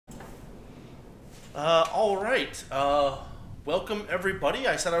All right. Welcome everybody.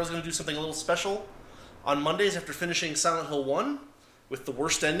 I said I was going to do something a little special on Mondays after finishing Silent Hill 1 with the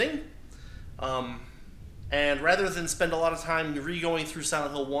worst ending. And rather than spend a lot of time re-going through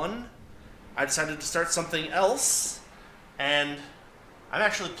Silent Hill 1, I decided to start something else. And I'm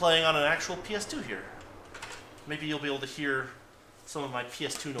actually playing on an actual PS2 here. Maybe you'll be able to hear some of my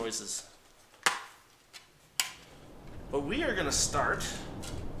PS2 noises. But we are going to start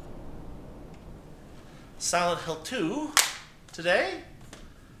Silent Hill 2 today,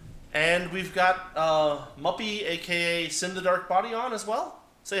 and we've got Muppy, aka Sin the Dark Body, on as well.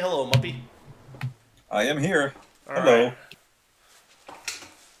 Say hello, Muppy. I am here. All Hello. right.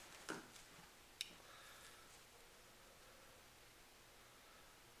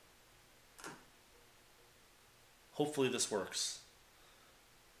 Hopefully this works.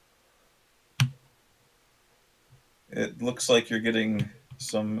 It looks like you're getting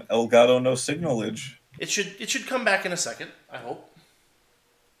some Elgato no signalage. It should come back in a second, I hope.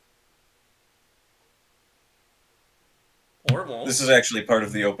 Or it won't. This is actually part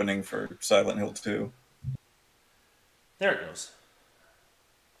of the opening for Silent Hill 2. There it goes.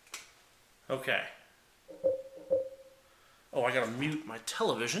 Okay. Oh, I gotta mute my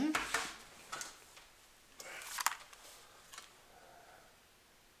television.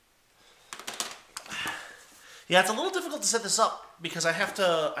 Yeah, it's a little difficult to set this up because I have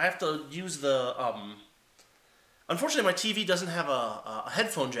to use the unfortunately my TV doesn't have a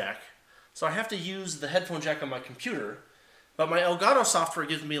headphone jack, so I have to use the headphone jack on my computer. But my Elgato software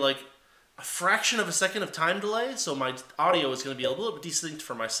gives me like a fraction of a second of time delay, so my audio is going to be a little bit desynced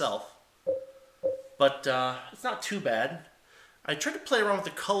for myself. But it's not too bad. I tried to play around with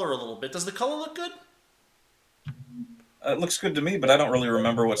the color a little bit. Does the color look good? It looks good to me, but I don't really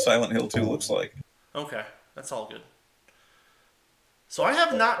remember what Silent Hill 2 looks like. Okay, that's all good. So I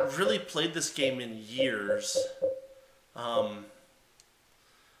have not really played this game in years.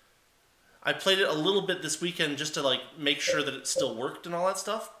 I played it a little bit this weekend just to like make sure that it still worked and all that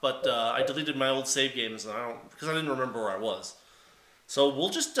stuff, but I deleted my old save games and because I didn't remember where I was. So we'll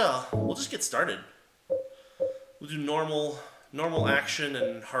just get started. We'll do normal action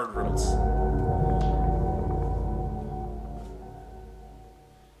and hard routes.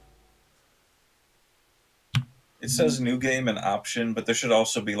 It says new game and option, but there should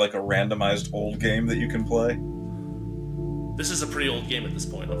also be like a randomized old game that you can play. This is a pretty old game at this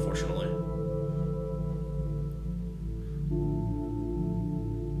point, unfortunately.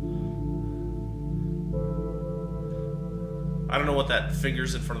 I don't know what that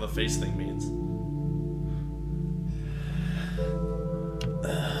fingers in front of the face thing means.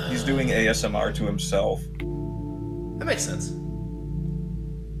 He's doing ASMR to himself. That makes sense.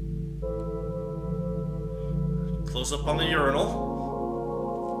 Close up on the urinal.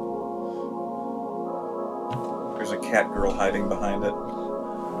 There's a cat girl hiding behind it.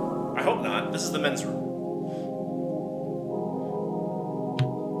 I hope not. This is the men's room.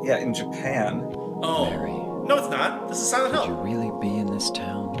 Yeah, in Japan. Oh. Mary. No, it's not. This is Silent Could Hill. you really be in this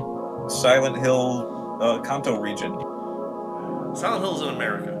town? Silent Hill, Kanto region. Silent Hill is in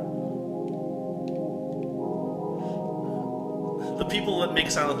America. The people that make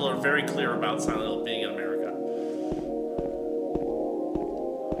Silent Hill are very clear about Silent Hill being in America.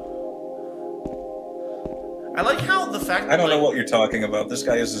 I like how the fact that I don't know what you're talking about. This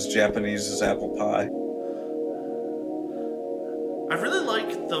guy is as Japanese as apple pie. I really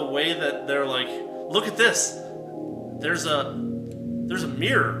like the way that they're like, look at this. There's a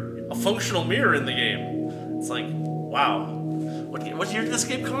mirror, a functional mirror in the game. It's like, wow. What year did this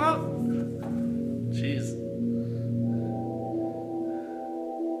game come out? Jeez.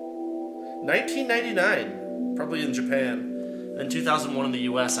 1999, probably in Japan, and 2001 in the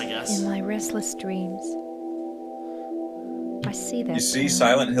US, I guess. In my restless dreams, I see that. You see, town.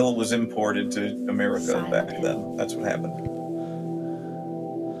 Silent Hill was imported to America Silent back Hill. then. That's what happened.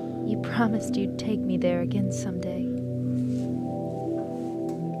 You promised you'd take me there again someday.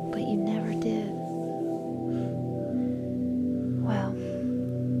 But you never did. Well,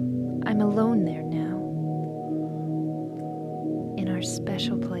 I'm alone there now. In our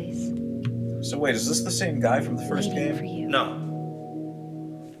special place. So wait, is this the same guy from the first waiting game? for you. No.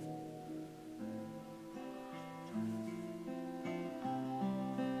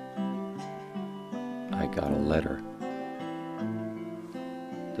 I got a letter.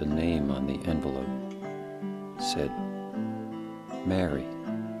 The name on the envelope said, Mary.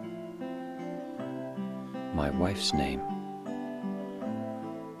 My wife's name.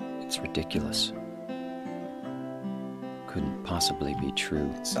 It's ridiculous. Couldn't possibly be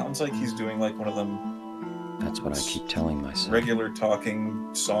true. Sounds like he's doing like one of them That's what I keep telling myself. Regular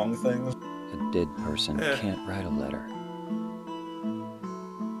talking song things. A dead person can't write a letter.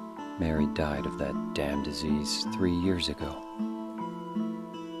 Mary died of that damn disease 3 years ago.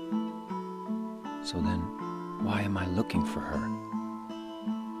 So then, why am I looking for her?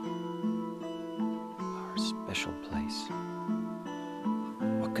 Our special place.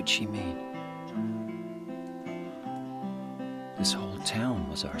 What could she mean? This whole town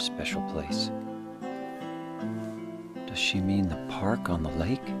was our special place. Does she mean the park on the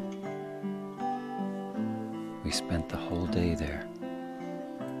lake? We spent the whole day there.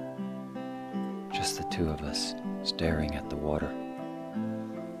 Just the two of us, staring at the water.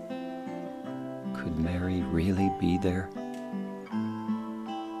 Could Mary really be there?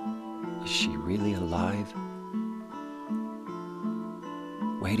 Is she really alive?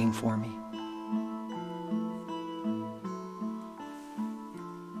 Waiting for me?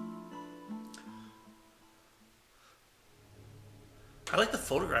 I like the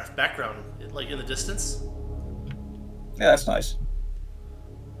photograph background, like in the distance. Yeah, that's nice.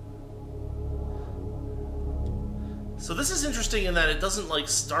 So this is interesting in that it doesn't like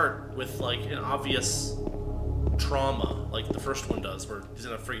start with like an obvious trauma like the first one does, where he's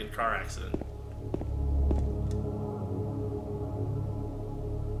in a friggin' car accident.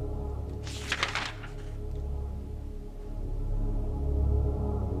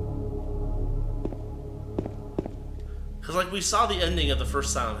 Because like we saw the ending of the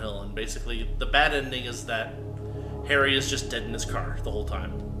first Silent Hill, and basically the bad ending is that Harry is just dead in his car the whole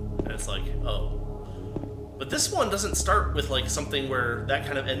time, and it's like, oh. But this one doesn't start with like something where that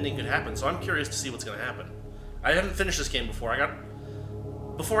kind of ending could happen, so I'm curious to see what's going to happen. I haven't finished this game before.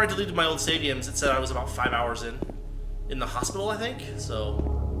 Before I deleted my old save games, it said I was about 5 hours in the hospital, I think.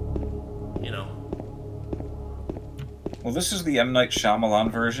 So, you know. Well, this is the M. Night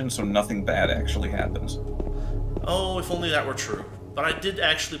Shyamalan version, so nothing bad actually happens. Oh, if only that were true. But I did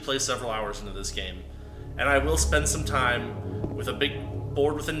actually play several hours into this game, and I will spend some time with a big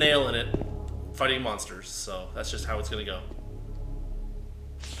board with a nail in it fighting monsters, so that's just how it's gonna go.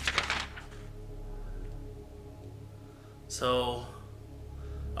 So,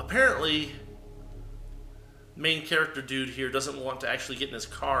 apparently, main character dude here doesn't want to actually get in his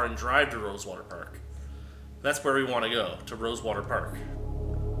car and drive to Rosewater Park. That's where we want to go, to Rosewater Park.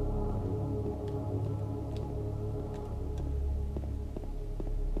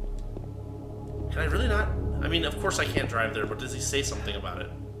 Can I really not? I mean, of course I can't drive there, but does he say something about it?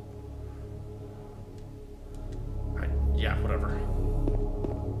 Yeah, whatever.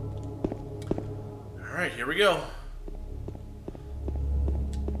 Alright, here we go.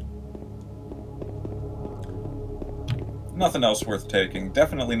 Nothing else worth taking.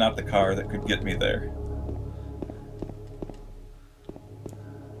 Definitely not the car that could get me there.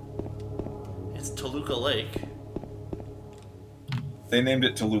 It's Toluca Lake. They named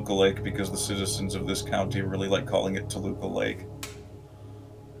it Toluca Lake because the citizens of this county really like calling it Toluca Lake.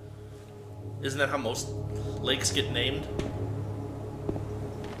 Isn't that how most lakes get named?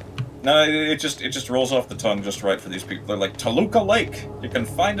 No, it just rolls off the tongue just right for these people. They're like, Toluca Lake! You can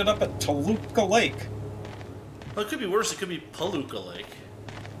find it up at Toluca Lake! Well, it could be worse. It could be Palooka Lake.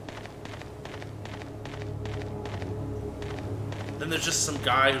 Then there's just some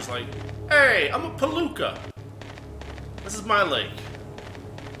guy who's like, hey, I'm a Palooka! This is my lake.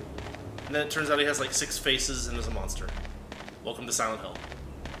 And then it turns out he has like 6 faces and is a monster. Welcome to Silent Hill.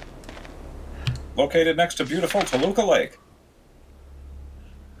 Located next to beautiful Toluca Lake.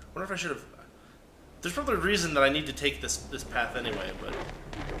 I wonder if I should have... There's probably a reason that I need to take this path anyway, but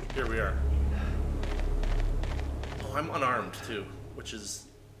here we are. Oh, I'm unarmed too, which is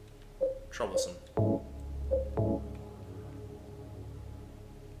troublesome.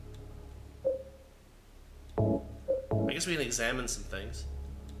 I guess we can examine some things.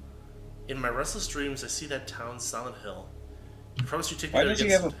 In my restless dreams, I see that town, Silent Hill. I promise you take me Why there does he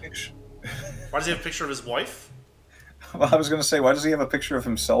have a picture? Why does he have a picture of his wife? Well, I was going to say, why does he have a picture of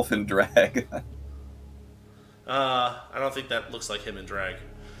himself in drag? I don't think that looks like him in drag.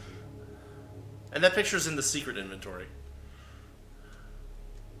 And that picture's in the secret inventory.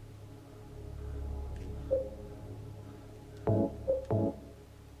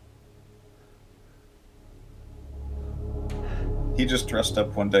 He just dressed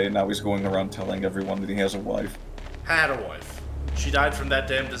up one day and now he's going around telling everyone that he has a wife. Had a wife. She died from that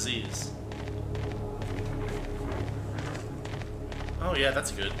damn disease. Oh yeah,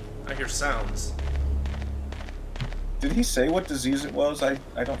 that's good. I hear sounds. Did he say what disease it was? I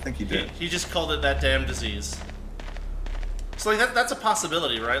don't think he did. He just called it that damn disease. So like that's a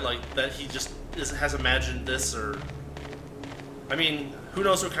possibility, right? Like that he just has imagined this, or I mean, Who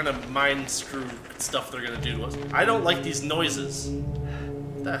knows what kind of mind screw stuff they're gonna do to us. I don't like these noises.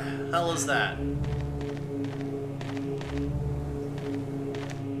 What the hell is that?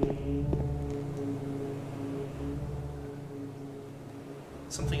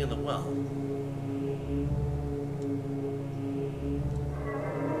 Something in the well.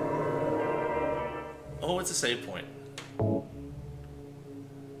 Oh, it's a save point.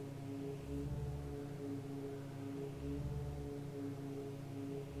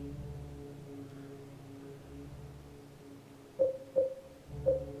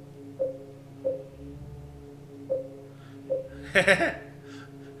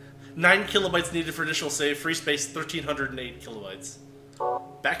 Nine kilobytes needed for initial save. Free space 1,308 kilobytes.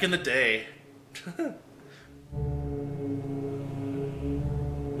 Back in the day.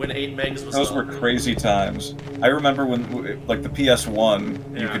 When 8 megs was Those were crazy times. I remember when, like, the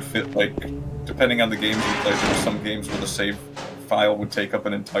PS1, you could fit, like, depending on the games you played, there were some games where the save file would take up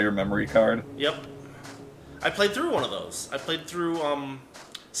an entire memory card. Yep. I played through one of those. I played through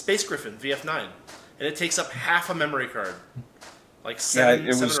Space Griffin VF9, and it takes up half a memory card. Like seven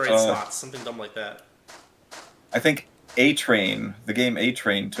or 8 slots, something dumb like that. I think A-Train, the game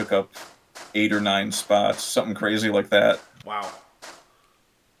A-Train, took up 8 or 9 spots, something crazy like that. Wow.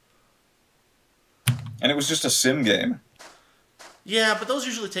 And it was just a sim game. Yeah, but those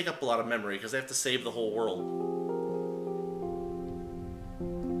usually take up a lot of memory because they have to save the whole world.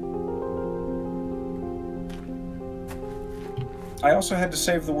 I also had to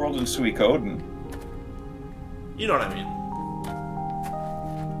save the world in Suikoden. You know what I mean.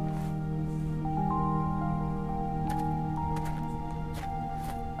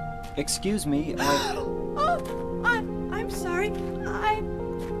 Excuse me, I'm sorry. I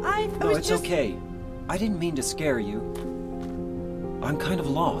No, was it's just... okay. I didn't mean to scare you. I'm kind of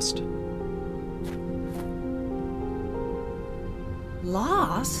lost.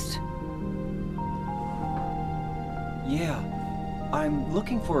 Lost? Yeah. I'm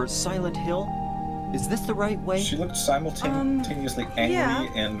looking for Silent Hill. Is this the right way? She looked simultaneously angry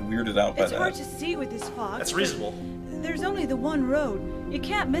and weirded out by It's that. hard to see with this fog. That's reasonable. There's only the one road. You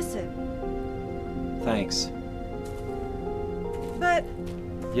can't miss it. Thanks. But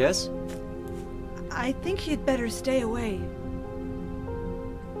Yes? I think you'd better stay away.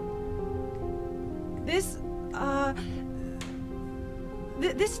 This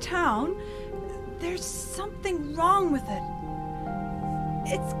town, there's something wrong with it.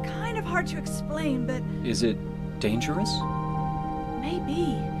 It's kind of hard to explain, but Is it dangerous?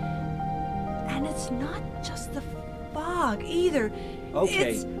 maybe. And it's not just the fog either.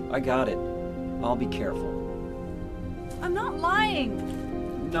 Okay, It's... I got it. I'll be careful. I'm not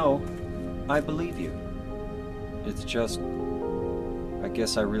lying. No, I believe you. It's just... I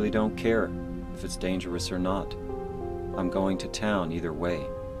guess I really don't care if it's dangerous or not. I'm going to town either way.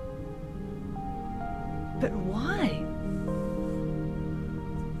 But why?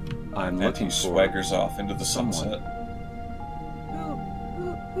 I'm And looking he for swaggers off into the someone. sunset.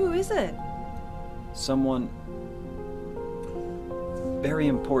 Who is it? someone very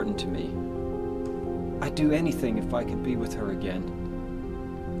important to me. I'd do anything if I could be with her again.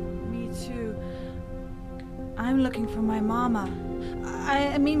 Me too. I'm looking for my mama.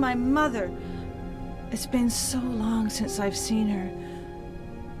 I mean my mother. It's been so long since I've seen her.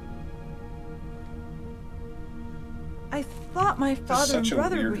 I thought my father and Such a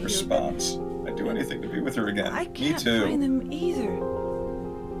brother weird were here, response. I'd do anything to be with her again. but I Me can't too. find them either.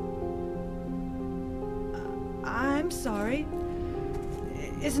 I'm sorry.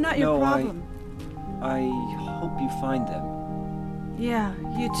 It's not your No, problem. I hope you find them. Yeah,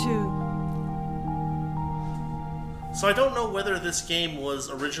 you too. So I don't know whether this game was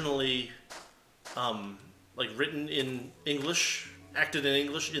originally, like written in English, acted in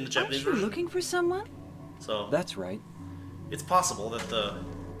English in the Japanese Aren't you version. looking for someone? So That's right. it's possible that the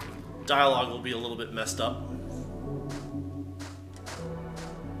dialogue will be a little bit messed up.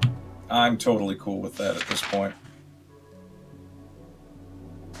 I'm totally cool with that at this point.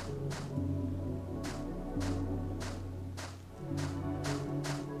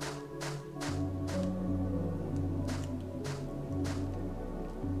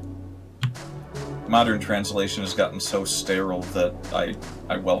 Modern translation has gotten so sterile that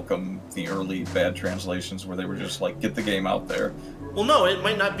I welcome the early bad translations where they were just like, get the game out there. Well, no, it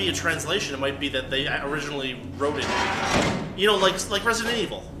might not be a translation. It might be that they originally wrote it. You know, like Resident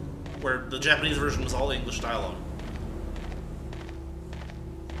Evil, where the Japanese version was all English dialogue.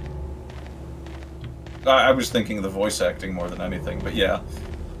 I was thinking of the voice acting more than anything, but yeah.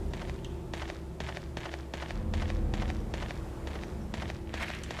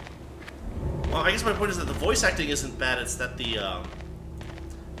 Well, I guess my point is that the voice acting isn't bad. It's that the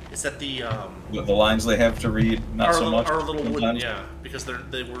is that the The lines they have to read, not so much. are a little wooden, sometimes. yeah, because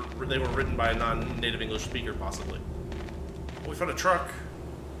they were written by a non-native English speaker, possibly. Oh, we found a truck.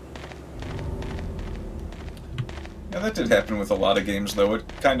 Yeah, that did happen with a lot of games, though. It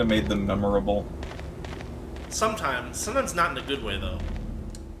kind of made them memorable. Sometimes not in a good way, though.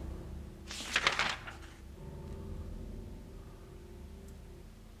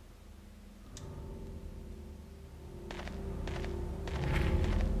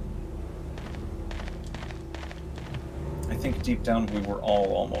 I think deep down we were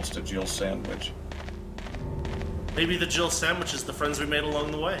all almost a Jill sandwich. Maybe the Jill sandwich is the friends we made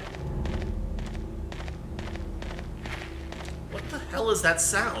along the way. What the hell is that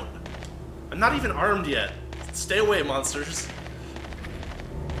sound? I'm not even armed yet. Stay away, monsters.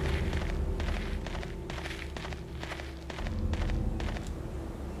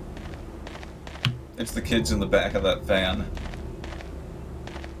 It's the kids in the back of that van.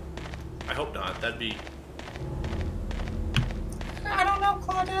 I hope not. That'd be... I don't know,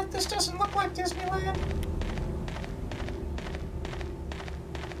 Claudette. This doesn't look like Disneyland.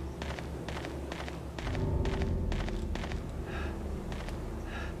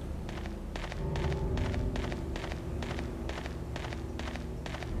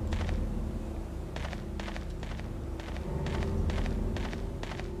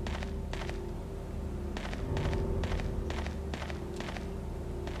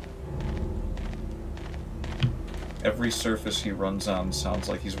 Every surface he runs on sounds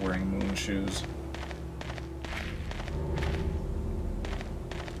like he's wearing moon shoes.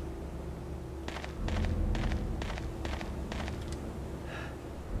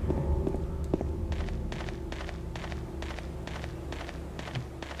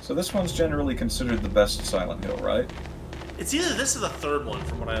 So this one's generally considered the best Silent Hill, right? It's either this or the third one,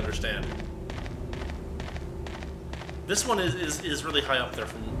 from what I understand. This one is really high up there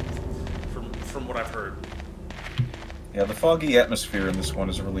from what I've heard. Yeah, the foggy atmosphere in this one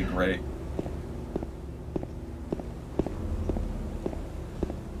is really great.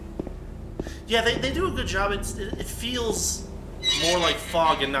 Yeah, they do a good job. It feels more like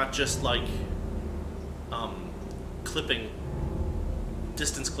fog and not just like clipping,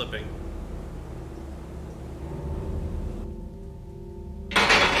 distance clipping.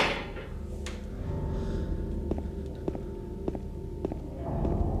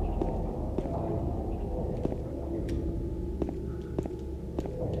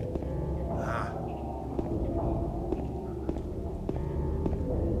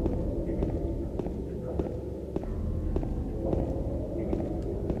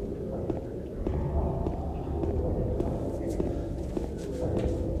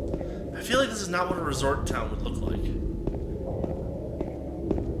 I feel like this is not what a resort town would look like.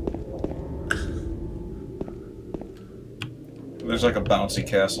 There's like a bouncy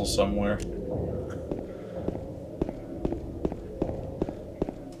castle somewhere.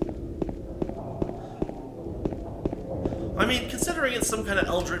 I mean, considering it's some kind of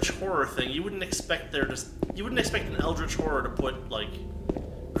eldritch horror thing, you wouldn't expect an eldritch horror to put like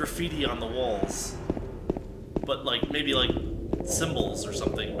graffiti on the walls, but like maybe like symbols or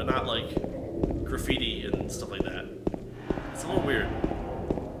something, but not like graffiti and stuff like that. It's a little weird.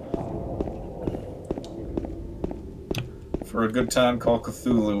 For a good time, call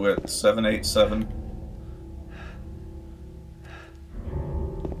Cthulhu at 787.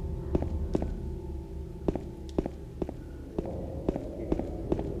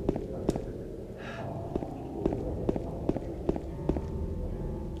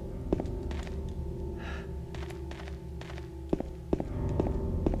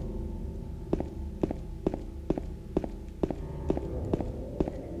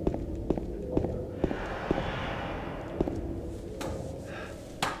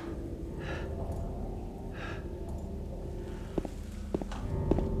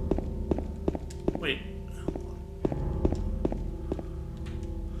 Wait.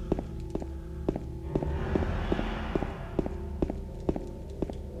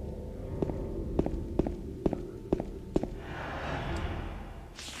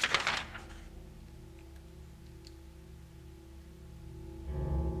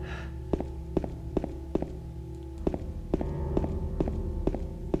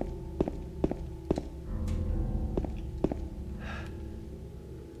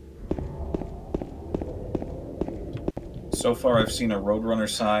 So far, I've seen a Roadrunner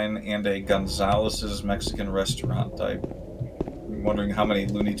sign and a Gonzalez's Mexican restaurant. I'm wondering how many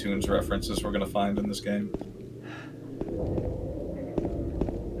Looney Tunes references we're going to find in this game.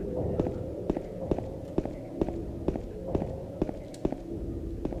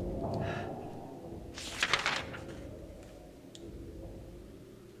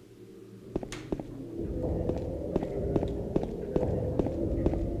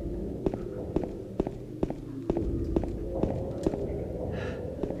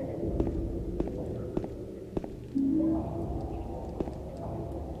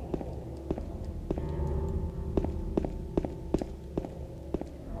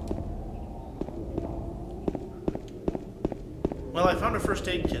 Well, I found a first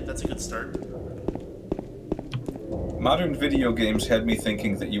aid kit. That's a good start. Modern video games had me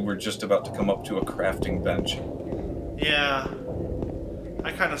thinking that you were just about to come up to a crafting bench. Yeah.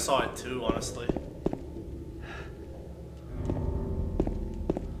 I kind of saw it too, honestly.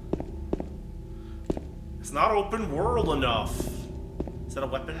 It's not open world enough. Is that a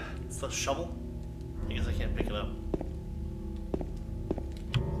weapon? It's the shovel? I guess I can't pick it up.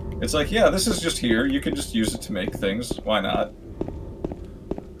 It's like, yeah, this is just here. You can just use it to make things. Why not?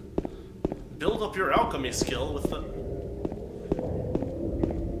 Build up your alchemy skill with the...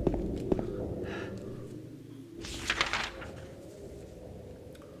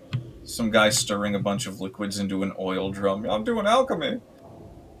 Some guy stirring a bunch of liquids into an oil drum. I'm doing alchemy.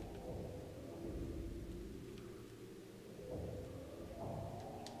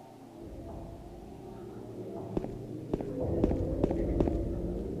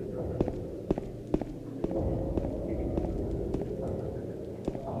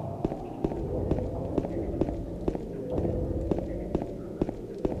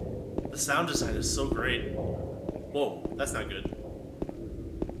 The sound design is so great. Whoa, that's not good.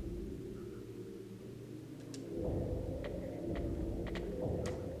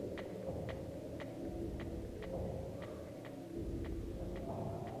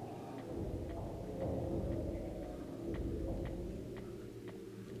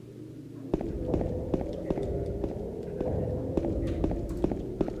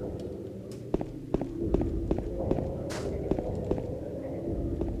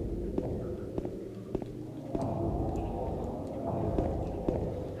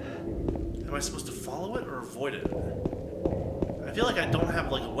 Am I supposed to follow it or avoid it? I feel like I don't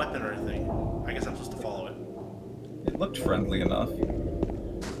have like a weapon or anything. I guess I'm supposed to follow it. It looked friendly enough.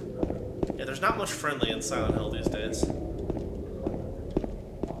 Yeah, there's not much friendly in Silent Hill these days.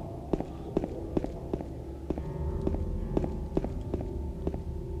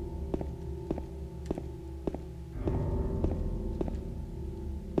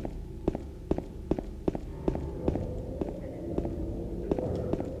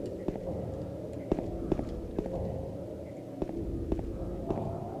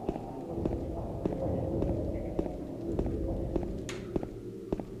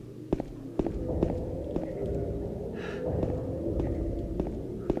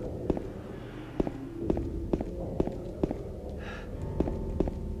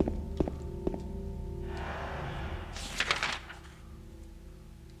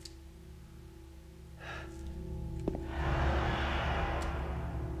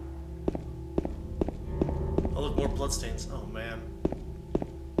 Oh, look, more bloodstains. Oh, man.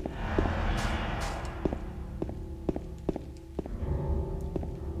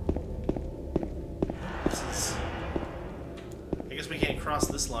 This is... I guess we can't cross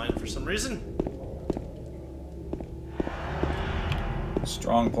this line for some reason.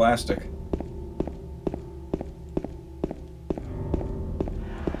 Strong plastic.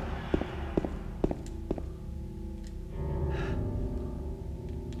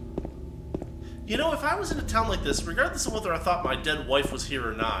 You know, if I was in a town like this, regardless of whether I thought my dead wife was here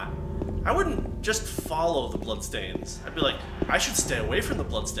or not, I wouldn't just follow the bloodstains. I'd be like, I should stay away from the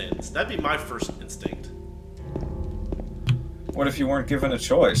bloodstains. That'd be my first instinct. What if you weren't given a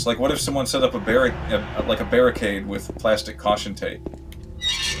choice? Like, what if someone set up a barricade with plastic caution tape?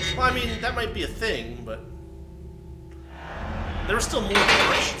 Well, I mean, that might be a thing, but... there are still more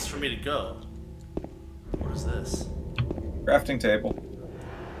directions for me to go. What is this? Crafting table.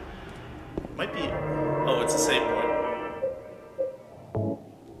 Might be... oh, it's a save point.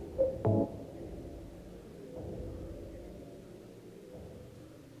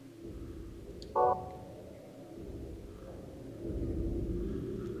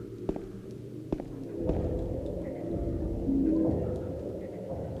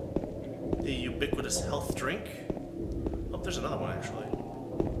 The ubiquitous health drink. Oh, there's another one, actually.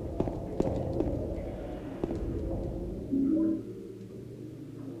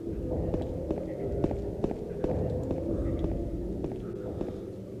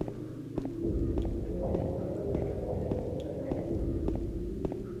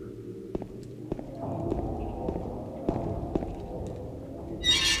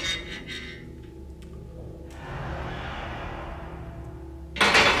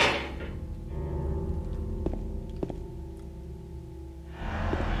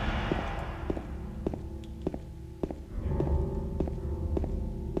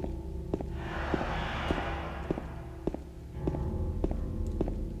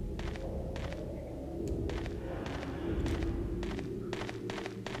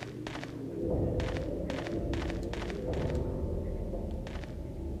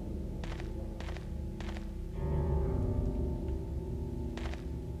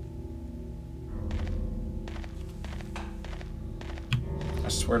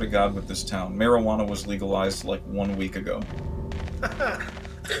 swear to God with this town. Marijuana was legalized like 1 week ago.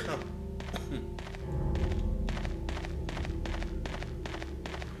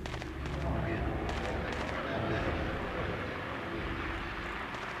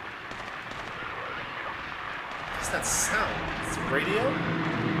 What's that sound? It's a radio?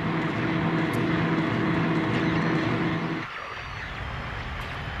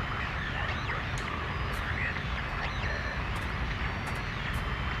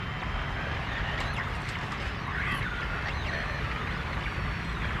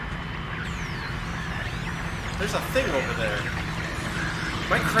 There's a thing over there.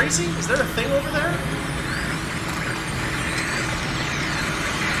 Am I crazy? Is there a thing over there?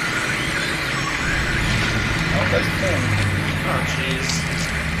 Oh, that's a thing. Oh, jeez.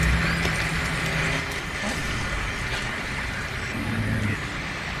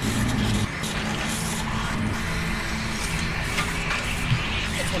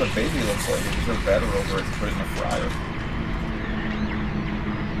 That's what a baby looks like. If you put batter over it and put it in a fryer.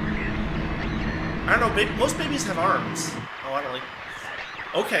 I don't know. Most babies have arms. Oh, I don't like.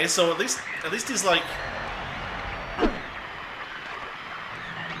 Okay, so at least he's like.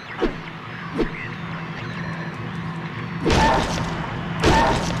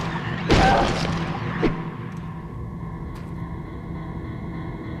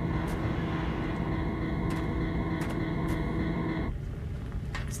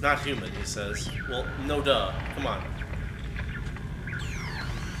 It's not human, he says. Well, no duh. Come on.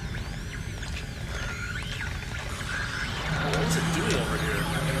 What is it doing over here?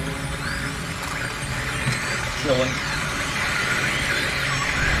 Chilling.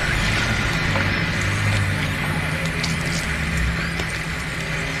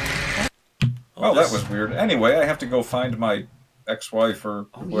 Well, that was weird. Anyway, I have to go find my ex-wife or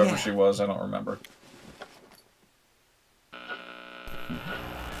whoever she was. I don't remember.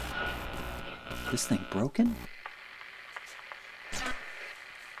 This thing broken?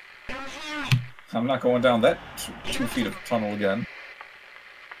 I'm not going down that 2 feet of tunnel again.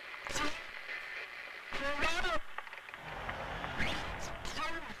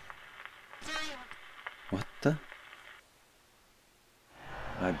 What the?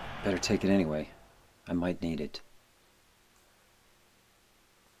 I better take it anyway. I might need it.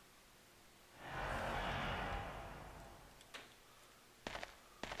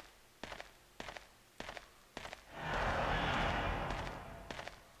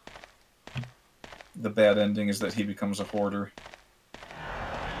 The bad ending is that he becomes a hoarder.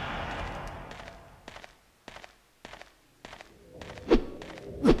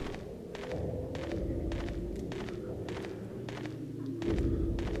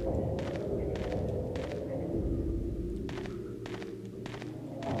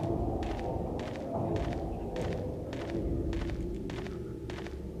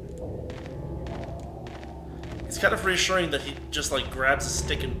 It's kind of reassuring that he just like grabs a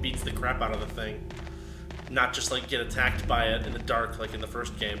stick and beats the crap out of the thing. Not just like get attacked by it in the dark like in the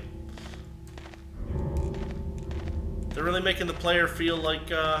first game. They're really making the player feel like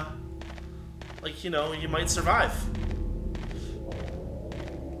you know, you might survive.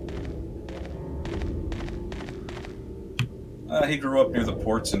 He grew up near the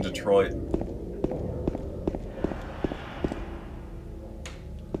ports in Detroit.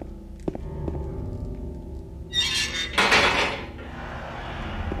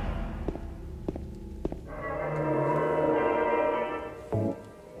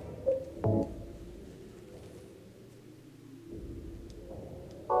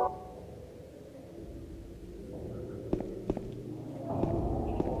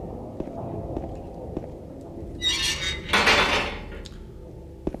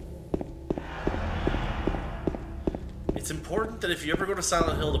 It's important that if you ever go to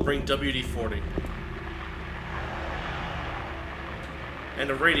Silent Hill to bring WD-40. And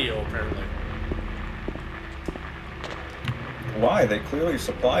a radio, apparently. Why? They clearly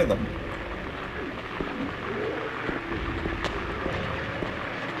supply them.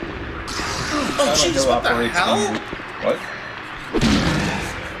 Oh jeez, what the hell? What?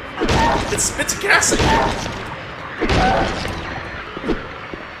 It spits gas at you!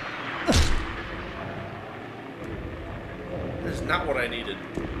 That's not what I needed.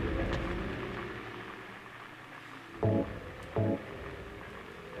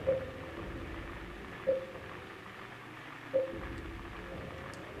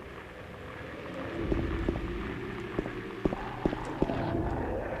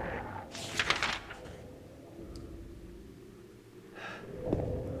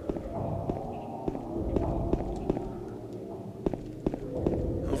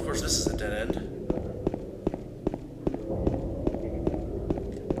 Of course, this is a dead end.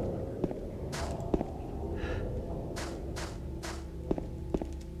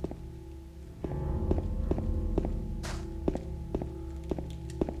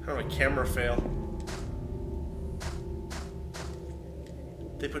 a camera fail.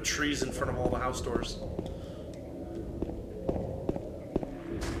 They put trees in front of all the house doors.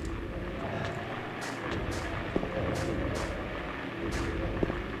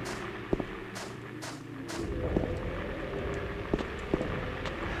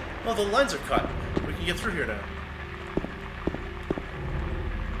 Oh, the lines are cut. We can get through here now.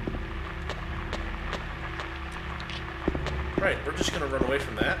 Right, we're just gonna run away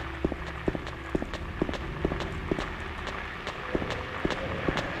from that.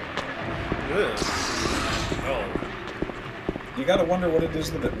 Ugh. Oh. You gotta wonder what it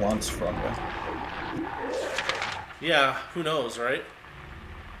is that it wants from you. Yeah, who knows, right?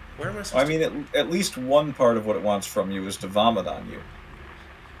 Where am I supposed I mean, at least one part of what it wants from you is to vomit on you.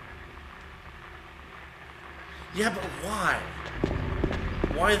 Yeah, but why?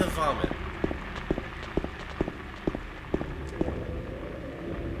 Why the vomit?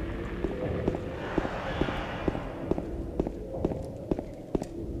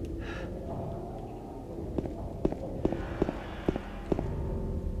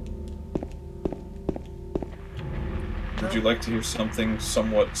 Would you like to hear something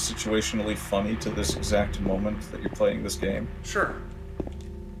somewhat situationally funny to this exact moment that you're playing this game? Sure.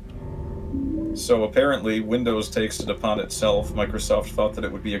 So apparently, Windows takes it upon itself. Microsoft thought that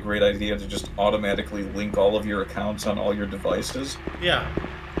it would be a great idea to just automatically link all of your accounts on all your devices. Yeah.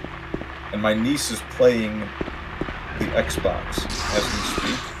 And my niece is playing the Xbox as we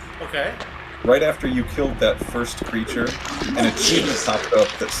speak. Okay. Right after you killed that first creature, an achievement popped up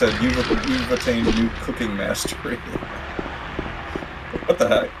that said you've attained new cooking mastery. What the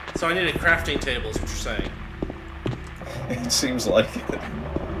heck? So I need a crafting table, is what you're saying. It seems like it.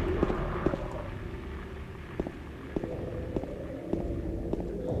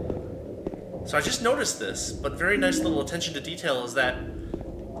 So I just noticed this, but very nice little attention to detail is that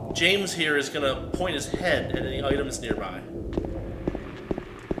James here is going to point his head at any items nearby.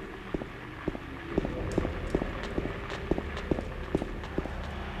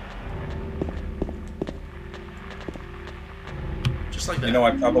 Just like that. You know,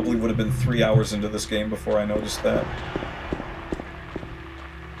 I probably would have been 3 hours into this game before I noticed that.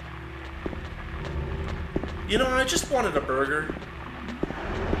 You know, I just wanted a burger.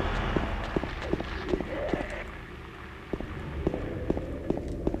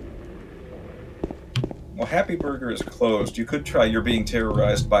 Well, Happy Burger is closed. You could try You're Being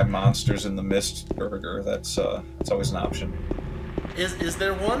Terrorized by Monsters in the Mist Burger. That's always an option. Is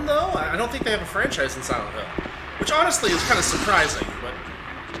there one, though? I don't think they have a franchise in Silent Hill. Which, honestly, is kind of surprising, but...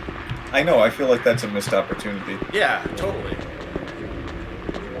 I know, I feel like that's a missed opportunity. Yeah, totally.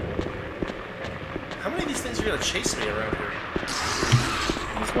 How many of these things are going to chase me around here?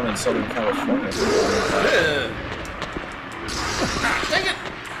 There's one in Southern California. Ah, dang it!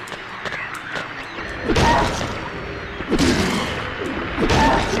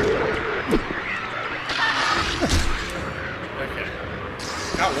 Okay.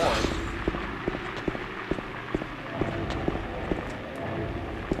 Got one.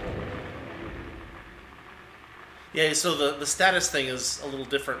 Yeah, so the status thing is a little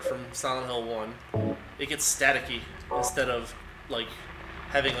different from Silent Hill 1. It gets staticky instead of, like,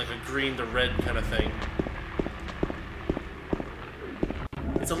 having, like, a green to red kind of thing.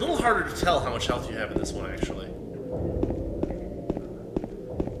 It's a little harder to tell how much health you have in this one, actually.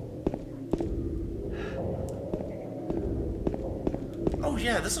 Oh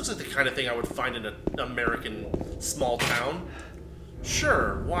yeah, this looks like the kind of thing I would find in an American small town.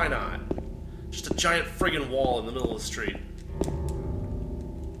 Sure, why not? Just a giant friggin' wall in the middle of the street.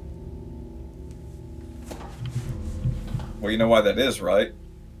 Well, you know why that is, right?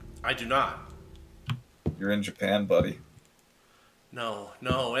 I do not. You're in Japan, buddy. No,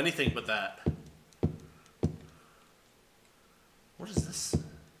 anything but that. What is this?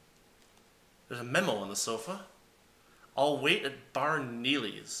 There's a memo on the sofa. I'll wait at Bar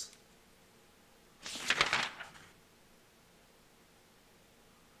Neely's.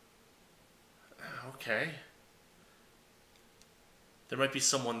 Okay. There might be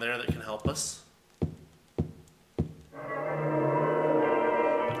someone there that can help us.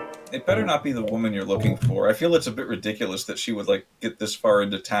 It better not be the woman you're looking for. I feel it's a bit ridiculous that she would, like, get this far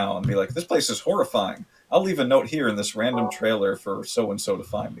into town and be like, this place is horrifying. I'll leave a note here in this random trailer for so-and-so to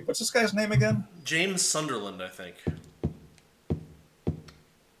find me. What's this guy's name again? James Sunderland, I think.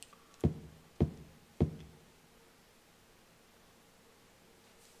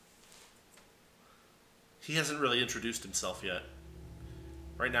 He hasn't really introduced himself yet.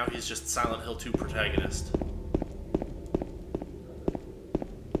 Right now he's just Silent Hill 2 protagonist.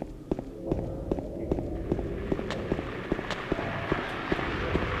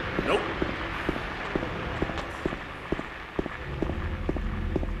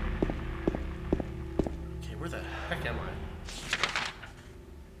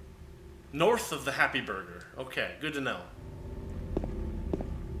 North of the Happy Burger. Okay, good to know.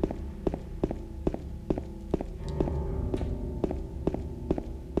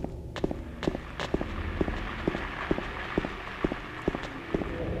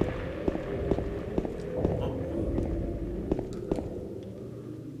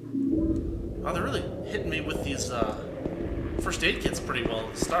 Oh, they're really hitting me with these first aid kits pretty well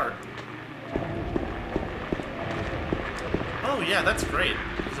at the start. Oh yeah, that's great.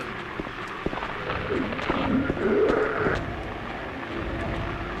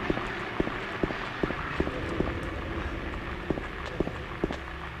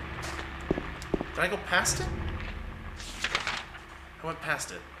 Did I go past it? I went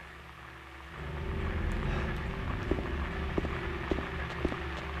past it.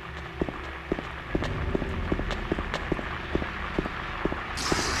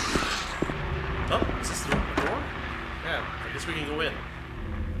 Oh, is this the door? Yeah, I guess we can go in.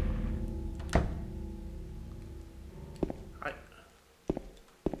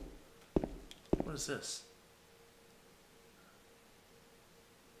 What is this?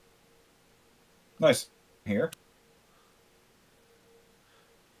 Nice. Here.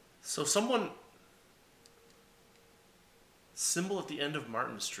 So someone... Symbol at the end of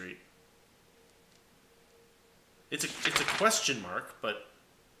Martin Street. It's a question mark, but...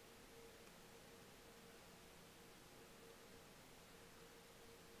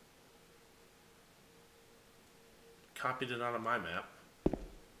 Copied it onto my map.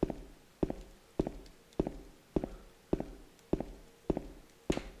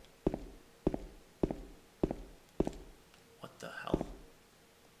 What the hell?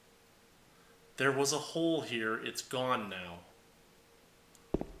 There was a hole here. It's gone now.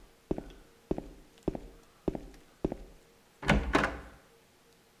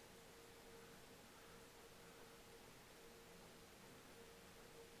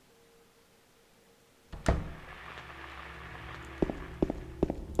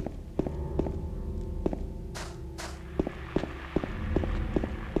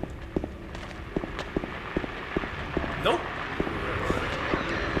 Nope.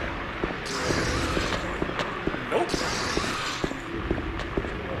 Nope.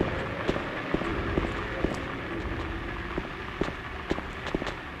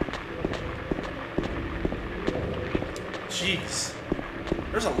 Jeez.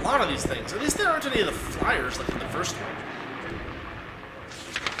 There's a lot of these things. At least there aren't any of the flyers like in the first one.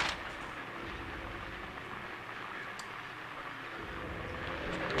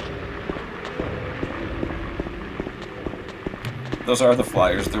 Those are the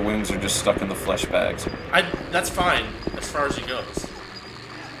flyers. Their wings are just stuck in the flesh bags. That's fine, as far as he goes.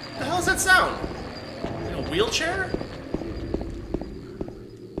 What the hell does that sound? Like a wheelchair?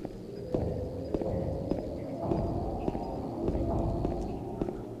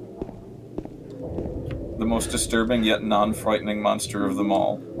 The most disturbing yet non-frightening monster of them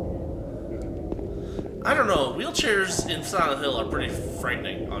all. I don't know. Wheelchairs in Silent Hill are pretty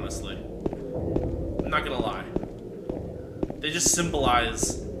frightening, honestly. I'm not gonna lie. They just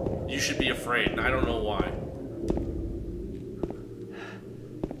symbolize you should be afraid, and I don't know why.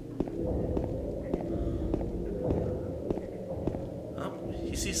 Oh,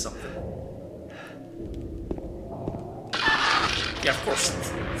 he sees something. Yeah, of course.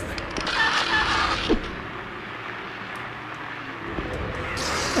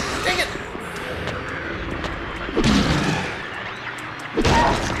 Dang it!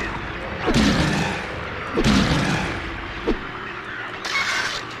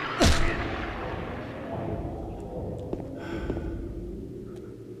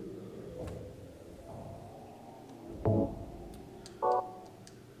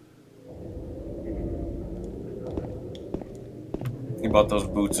 He bought those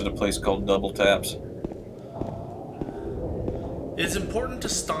boots at a place called Double Taps. It's important to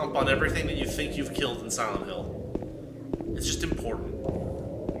stomp on everything that you think you've killed in Silent Hill. It's just important.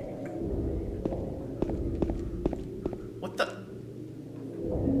 What the?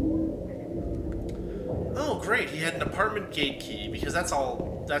 Oh, great. He had an apartment gate key, because that's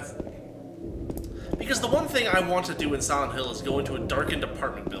all... Because the one thing I want to do in Silent Hill is go into a darkened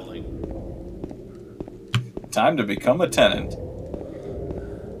apartment building. Time to become a tenant.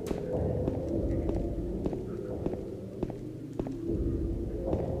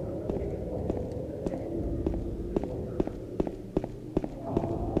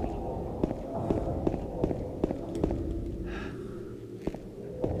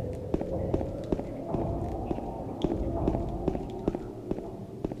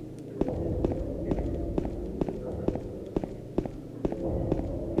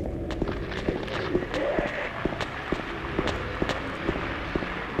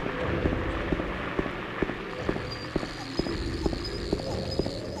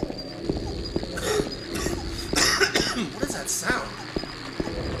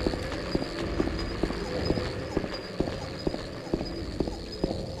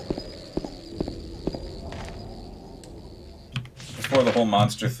 before the whole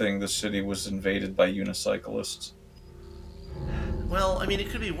monster thing, the city was invaded by unicyclists. Well, I mean, it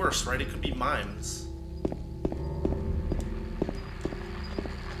could be worse, right? It could be mimes.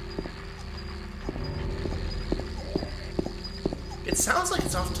 It sounds like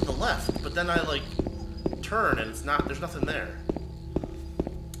it's off to the left, but then I, like, turn and it's not, there's nothing there.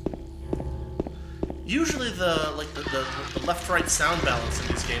 Usually the left-right sound balance in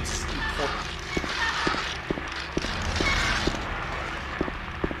these games is important.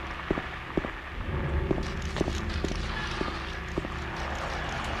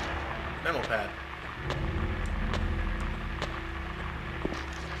 Memo pad.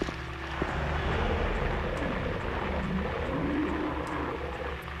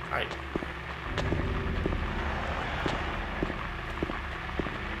 Hi.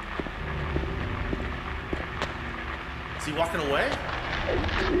 Is he walking away?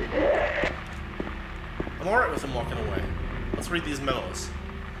 I'm alright with him walking away. Let's read these memos.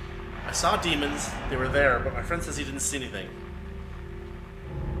 I saw demons. They were there, but my friend says he didn't see anything.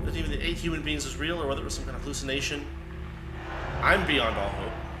 That even the 8 human beings was real, or whether it was some kind of hallucination. I'm beyond all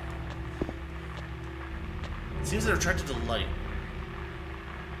hope. It seems they're attracted to light.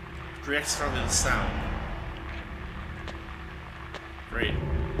 It reacts strongly to sound. Great.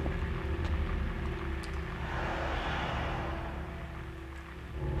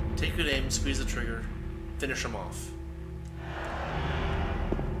 Take good aim, squeeze the trigger, finish them off.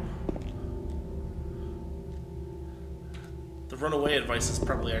 The runaway advice is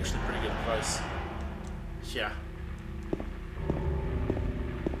probably actually pretty good advice. Yeah.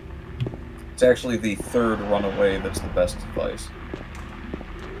 It's actually the third runaway that's the best advice.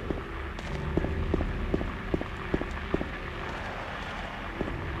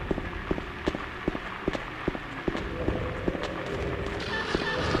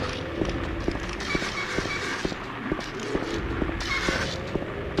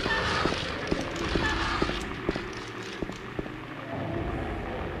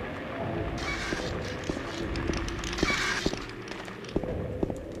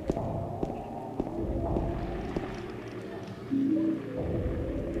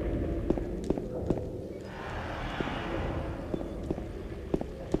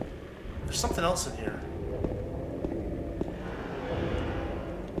 There's something else in here.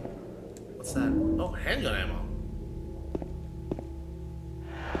 What's that? Oh, handgun ammo.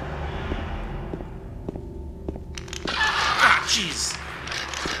 Ah, jeez.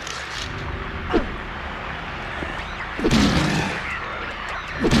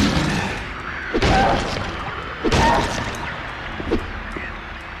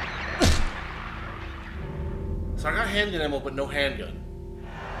 So I got handgun ammo, but no handgun.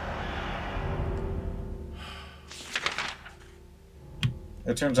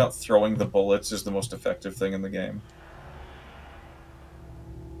 It turns out throwing the bullets is the most effective thing in the game.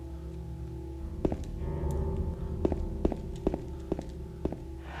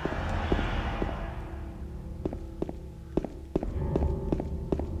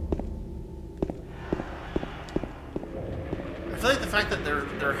 I feel like the fact that there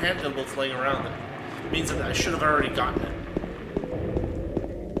are handgun bullets laying around that means that I should have already gotten it.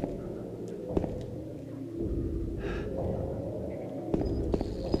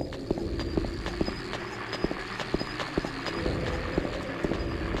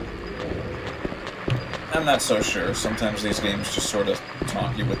 I'm not so sure. Sometimes these games just sort of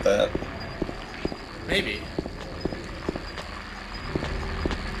taunt you with that. Maybe.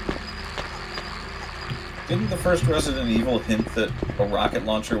 Didn't the first Resident Evil hint that a rocket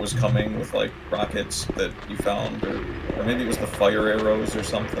launcher was coming with, like, rockets that you found? Or maybe it was the fire arrows or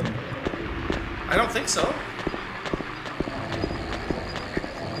something? I don't think so.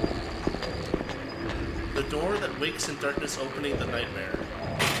 The door that wakes in darkness opening the nightmare.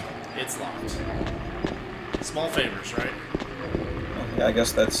 It's locked. Small favors, right? Well, yeah, I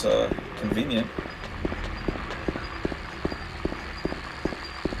guess that's convenient.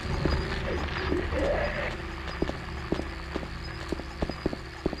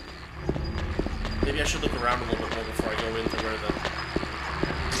 Maybe I should look around a little bit more before I go into where the...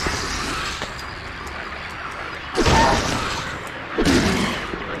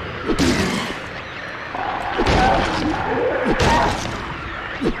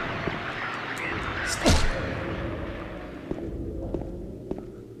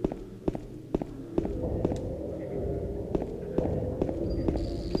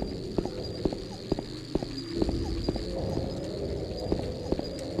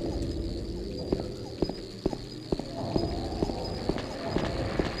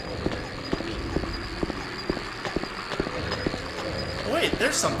 Wait,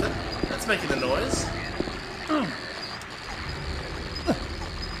 there's something. That's making the noise.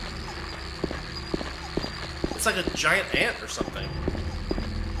 Looks like a giant ant or something.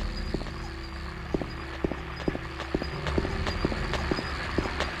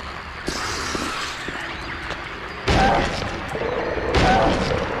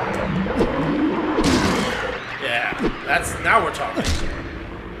 Yeah, that's... now we're talking.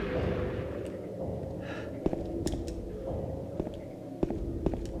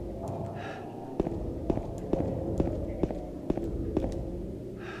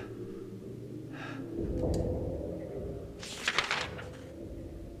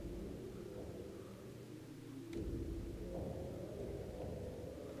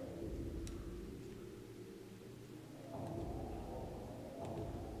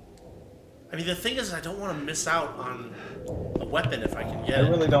 I mean, the thing is, I don't want to miss out on a weapon if I can get it. I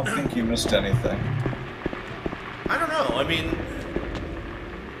really don't think you missed anything. I don't know. I mean...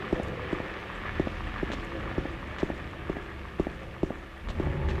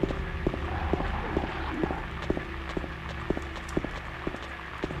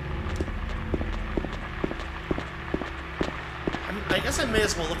 I guess I may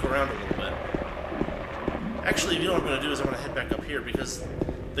as well look around a little bit. Actually, you know what I'm going to do is I'm going to head back up here because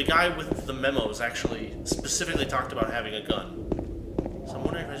the guy with the memos actually specifically talked about having a gun. So I'm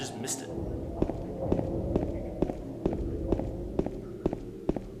wondering if I just missed it.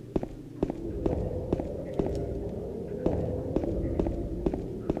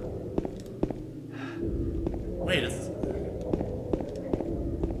 Wait, it's...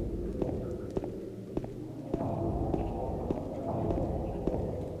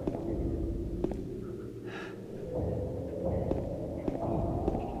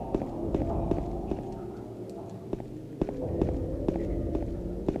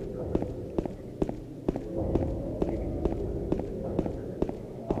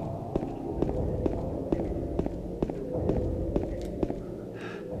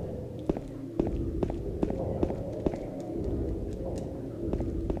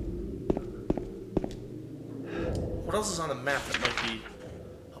 What else is on a map that might be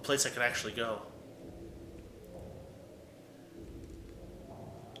a place I could actually go?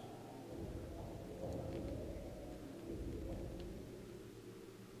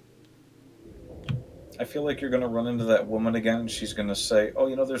 I feel like you're going to run into that woman again, and she's going to say, oh,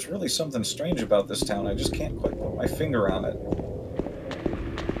 you know, there's really something strange about this town. I just can't quite put my finger on it.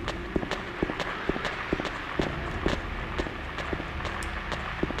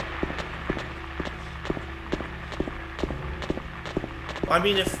 I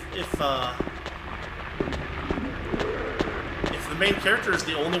mean, if the main character is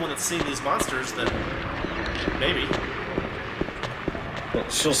the only one that's seeing these monsters, then maybe. Well,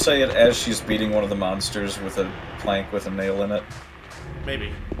 she'll say it as she's beating one of the monsters with a plank with a nail in it.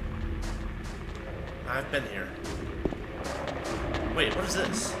 Maybe. I've been here. Wait, what is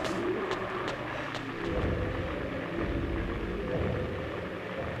this?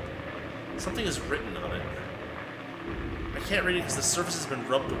 Something is written on it. I can't read it because the surface has been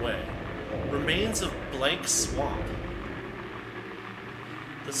rubbed away. Remains of blank swamp.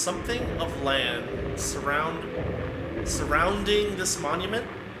 The something of land surrounding this monument,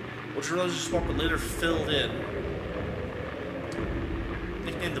 which was just swamp but later filled in.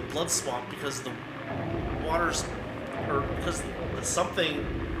 Nicknamed the Blood Swamp because the waters, or because the something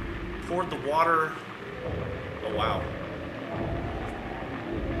poured the water. Oh wow.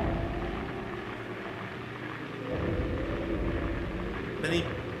 Many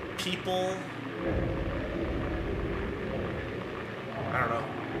people. I don't know.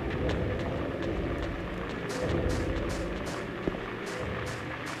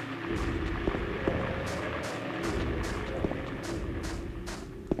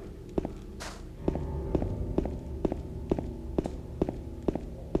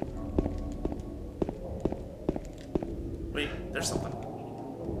 Wait, there's something.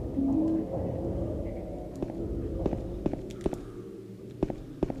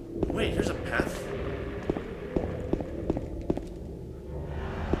 Wait, here's a path.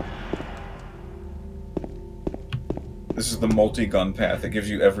 This is the multi-gun path. It gives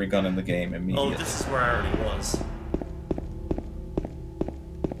you every gun in the game immediately. Oh, this is where I already was.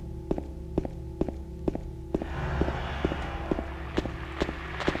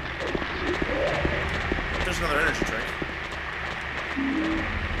 There's another energy drink.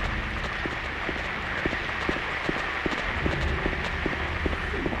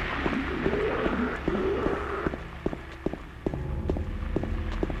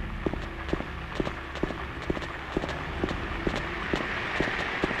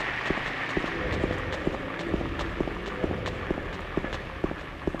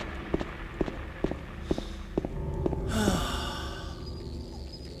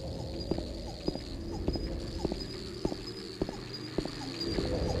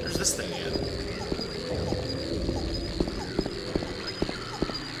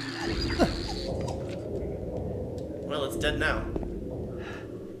 dead now.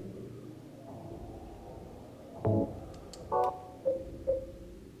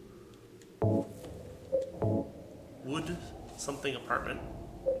 Wood something apartment.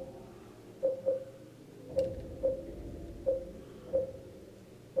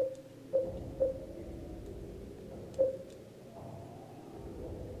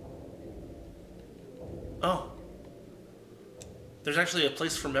 Oh. There's actually a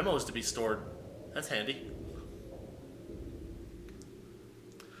place for memos to be stored. That's handy.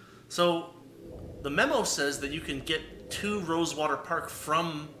 So, the memo says that you can get to Rosewater Park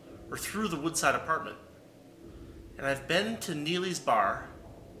from or through the Woodside apartment. And I've been to Neely's bar,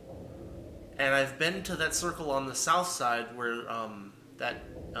 and I've been to that circle on the south side where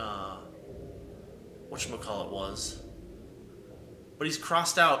whatchamacallit was. But he's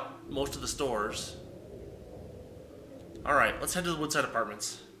crossed out most of the stores. Alright, let's head to the Woodside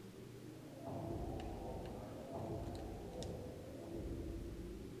Apartments.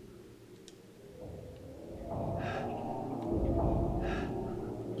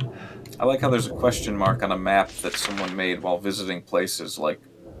 I like how there's a question mark on a map that someone made while visiting places, like,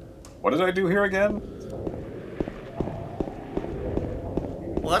 what did I do here again?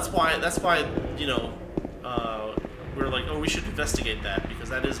 Well, that's why, you know, we were like, oh, we should investigate that, because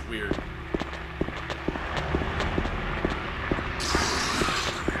that is weird.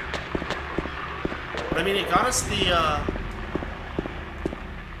 But I mean, it got us the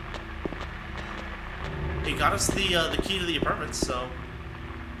key to the apartments, so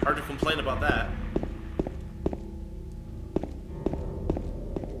hard to complain about that.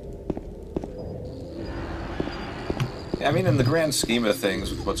 Yeah, I mean, in the grand scheme of things,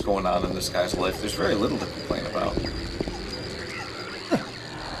 with what's going on in this guy's life, there's very little to complain about.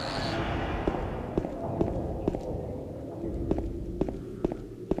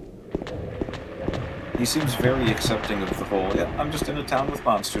 He seems very accepting of the whole, yeah, I'm just in a town with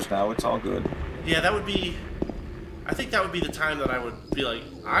monsters now, it's all good. Yeah, that would be... I think that would be the time that I would be like,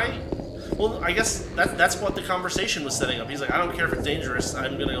 well, I guess that's what the conversation was setting up. He's like, I don't care if it's dangerous,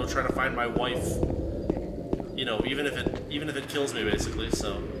 I'm gonna go try to find my wife. You know, even if it kills me, basically,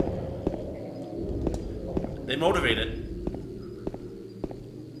 so... They motivate it.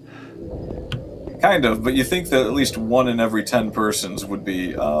 Kind of, but you think that at least 1 in every 10 persons would be,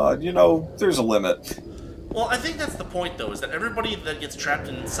 you know, there's a limit. Well, I think that's the point, though, is that everybody that gets trapped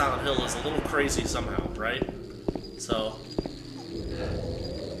in Silent Hill is a little crazy somehow, right? So...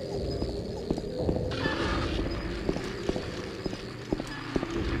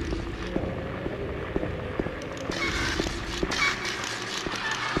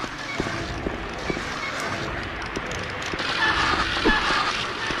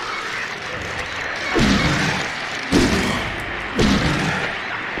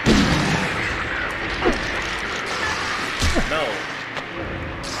 No.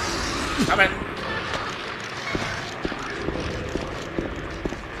 Come in.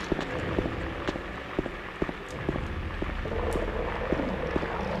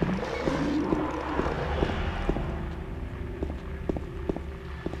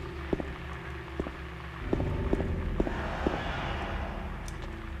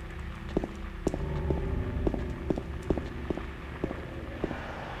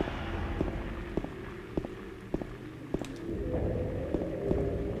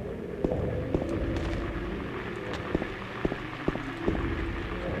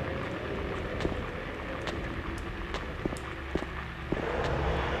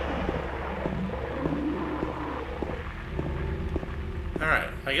 Alright,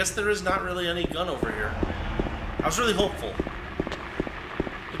 I guess there is not really any gun over here. I was really hopeful.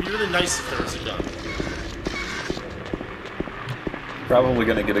 It'd be really nice if there was a gun. Probably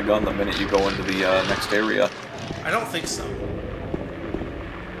gonna get a gun the minute you go into the next area. I don't think so.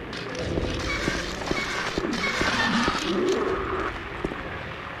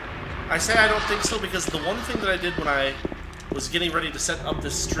 I say I don't think so because the one thing that I did when I was getting ready to set up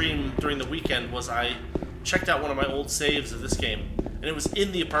this stream during the weekend was I checked out one of my old saves of this game, and it was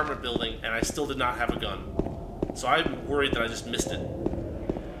in the apartment building, and I still did not have a gun. So I'm worried that I just missed it.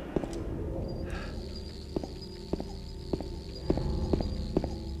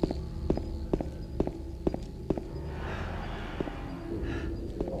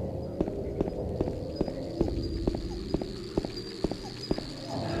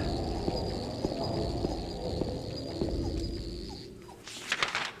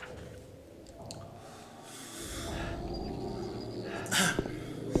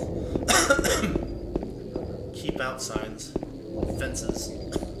 Keep out signs. Fences.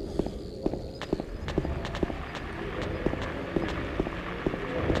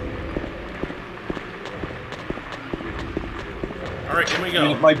 Here we I go.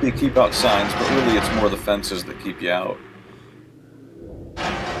 mean, it might be keep out signs, but really it's more the fences that keep you out.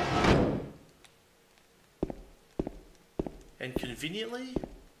 And conveniently,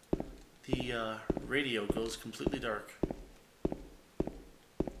 the radio goes completely dark.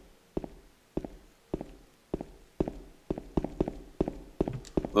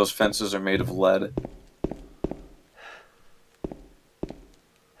 Those fences are made of lead.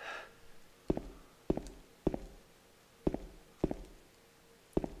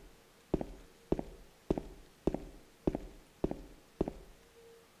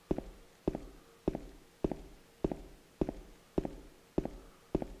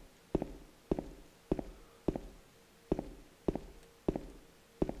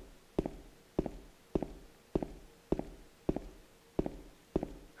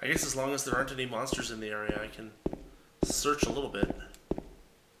 I guess as long as there aren't any monsters in the area, I can search a little bit.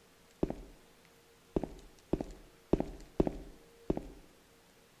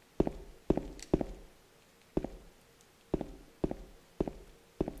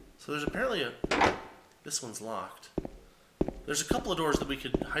 So there's apparently a... This one's locked. There's a couple of doors that we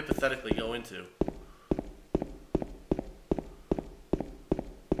could hypothetically go into.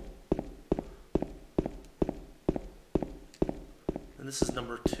 And this is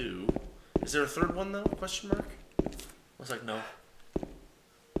number 2. Is there a third one though? Question mark? Looks like no.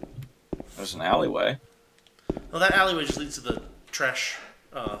 There's an alleyway. Oh, that alleyway just leads to the trash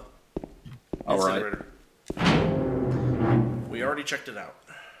incinerator. We already checked it out.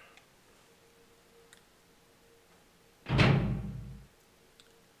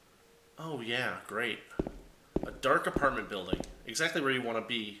 Oh yeah, great. A dark apartment building. Exactly where you want to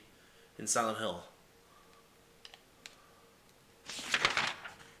be in Silent Hill.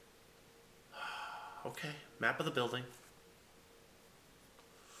 Okay, map of the building.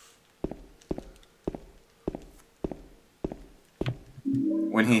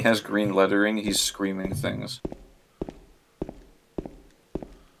 When he has green lettering, he's screaming things.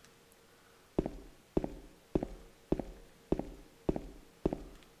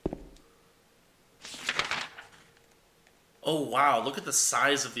 Oh wow, look at the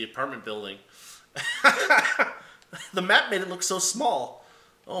size of the apartment building. The map made it look so small.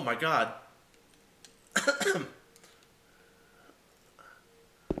 Oh my god.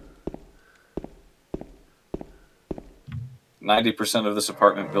 90% of this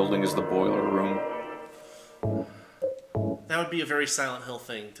apartment building is the boiler room. That would be a very Silent Hill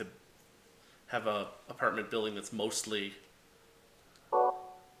thing, to have a apartment building that's mostly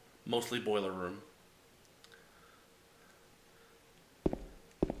boiler room.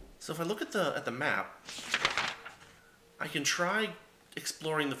 So if I look at the map, I can try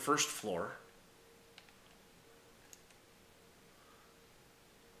exploring the first floor.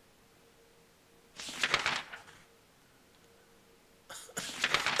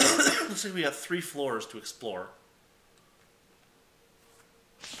 Looks like we have 3 floors to explore.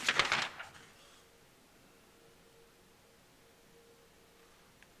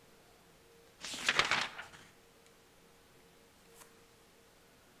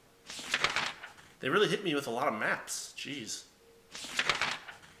 They really hit me with a lot of maps. Jeez.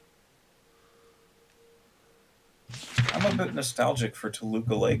 I'm a bit nostalgic for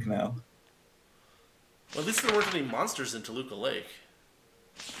Toluca Lake now. Well, at least there weren't any monsters in Toluca Lake.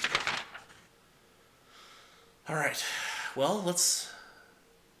 Alright, well, let's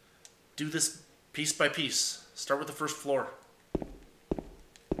do this piece by piece. Start with the first floor.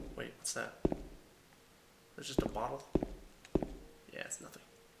 Wait, what's that? There's just a bottle? Yeah, it's nothing.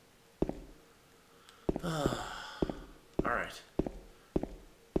 Alright.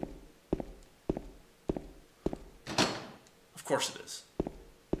 Of course it is.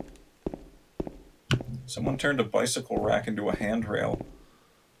 Someone turned a bicycle rack into a handrail.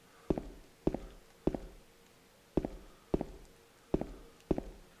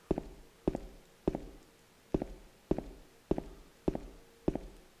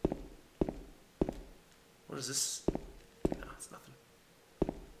 What is this? No, it's nothing.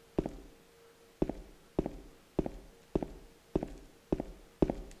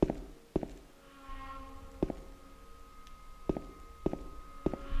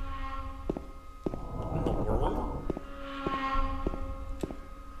 What in the world?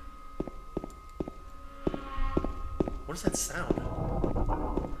 What is that sound?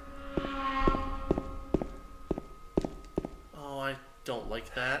 Oh, I don't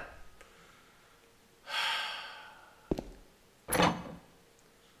like that.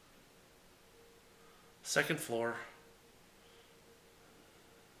 Second floor.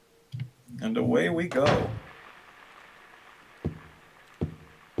 And away we go.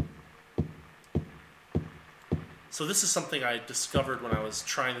 So So this is something I discovered when I was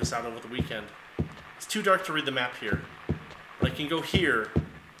trying this out over the weekend. It's too dark to read the map here. But I can go here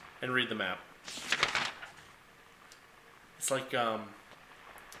and read the map. It's like,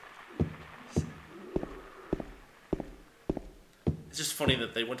 it's just funny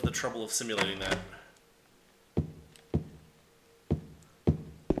that they went to the trouble of simulating that.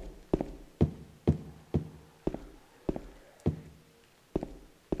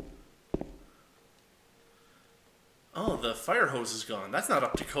 Oh, the fire hose is gone. That's not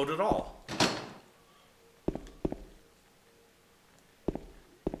up to code at all.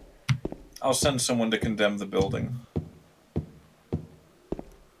 I'll send someone to condemn the building.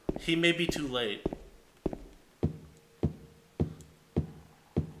 He may be too late.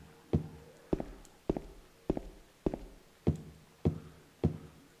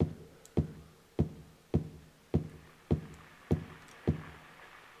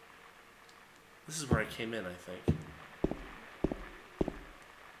 This is where I came in, I think.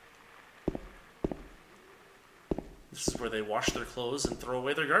 This is where they wash their clothes and throw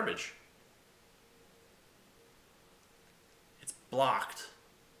away their garbage. It's blocked.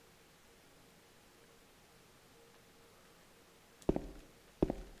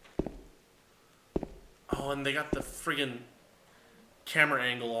 Oh, and they got the friggin' camera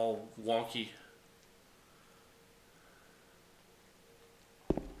angle all wonky.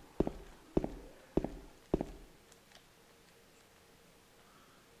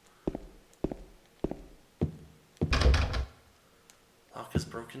 Lock is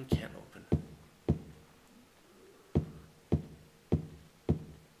broken, can't open.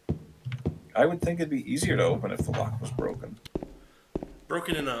 I would think it'd be easier to open if the lock was broken.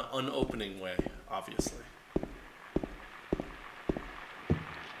 Broken in an unopening way, obviously.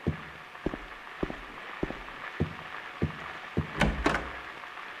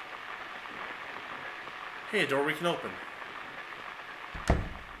 Hey, a door we can open.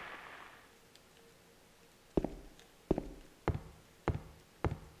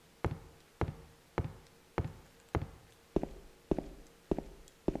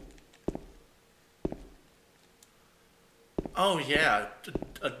 Oh yeah,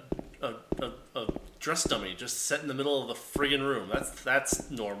 a dress dummy just set in the middle of the friggin' room. That's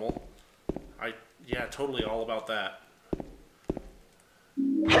normal. Yeah, totally all about that.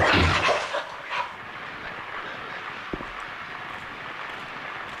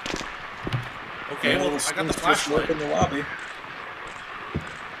 Okay, well, I got the flashlight. In the lobby.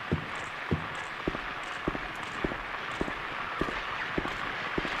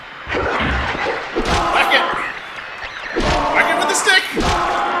 Whack it! Whack it with the stick!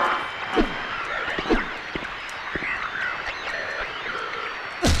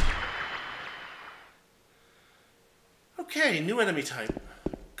 Okay, new enemy type.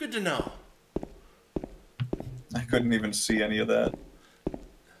 Good to know. I couldn't even see any of that.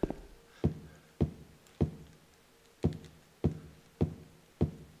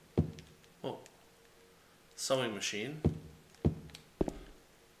 Sewing machine.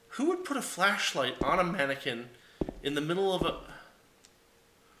 Who would put a flashlight on a mannequin in the middle of a...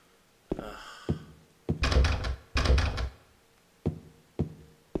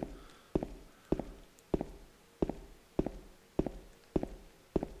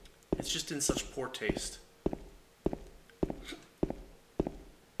 It's just in such poor taste.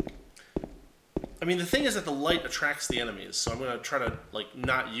 I mean, the thing is that the light attracts the enemies, so I'm going to try to, like,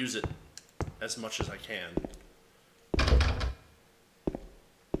 not use it as much as I can.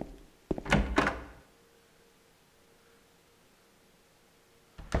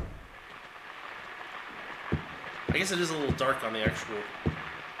 I guess it is a little dark on the actual...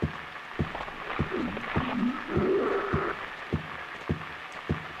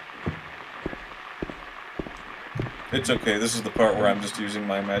 It's okay, this is the part where I'm just using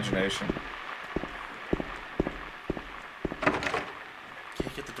my imagination.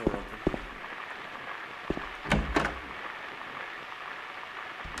 Can't get the door open.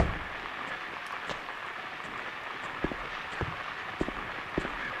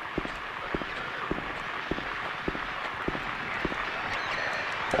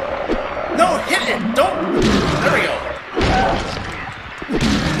 No, hit it! Don't! There we go.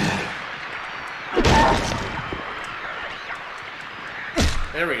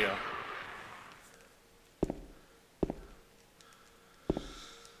 There we go.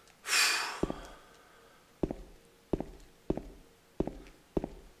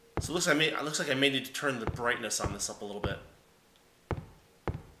 So it looks like I may need to turn the brightness on this up a little bit.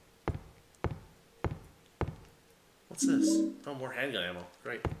 What's this? Oh, more handgun ammo.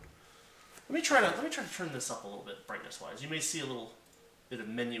 Great. Let me try to turn this up a little bit brightness wise. You may see a little bit of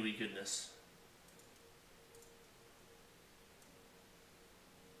menu-y goodness.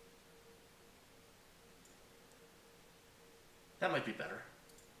 That might be better.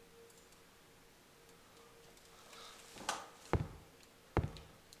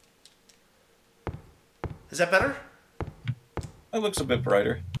 Is that better? It looks a bit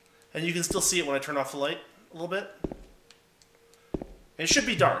brighter. And you can still see it when I turn off the light a little bit? It should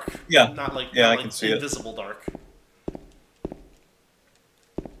be dark. Yeah. Not like, yeah, not I like can see invisible dark.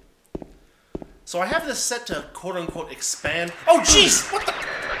 So I have this set to quote-unquote expand. Oh, jeez! What the...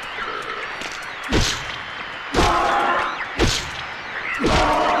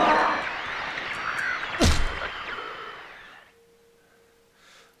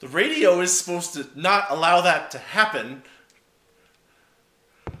 The radio is supposed to not allow that to happen.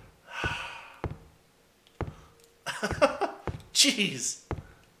 Jeez.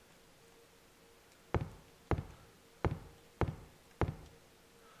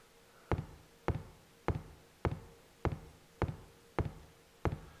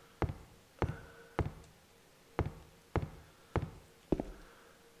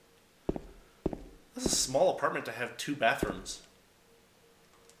 This is a small apartment to have 2 bathrooms.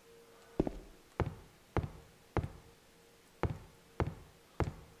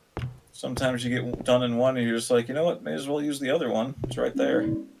 Sometimes you get done in one and you're just like, you know what, may as well use the other one. It's right there.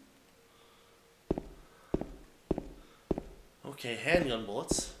 Okay, handgun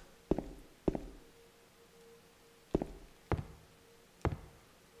bullets.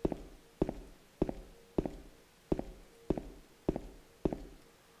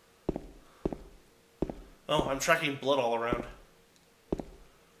 Oh, I'm tracking blood all around.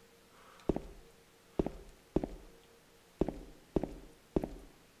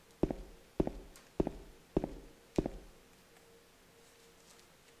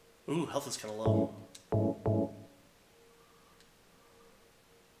 Ooh, health is kind of low.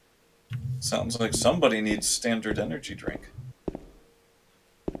 Sounds like somebody needs standard energy drink.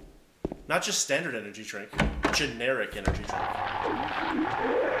 Not just standard energy drink, generic energy drink.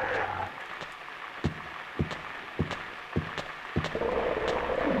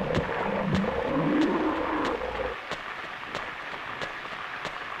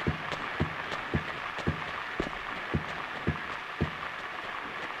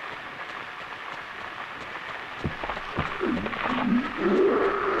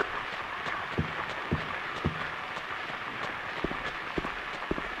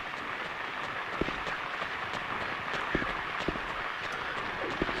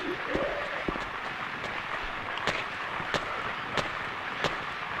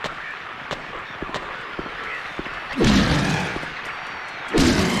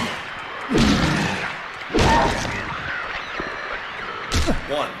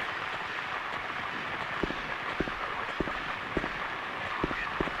 One.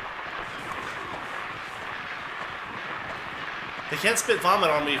 They can't spit vomit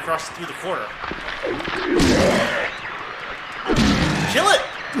on me across through the corner. Kill it!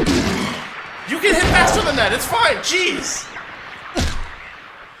 You can hit faster than that, it's fine, jeez!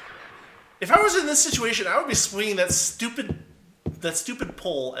 If I was in this situation, I would be swinging that stupid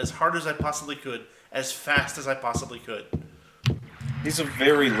pole as hard as I possibly could, as fast as I possibly could. He's a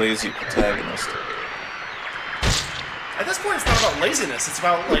very lazy protagonist. At this point, it's not about laziness. It's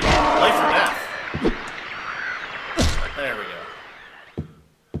about, like, life or death. There we go.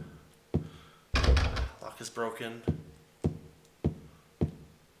 Lock is broken.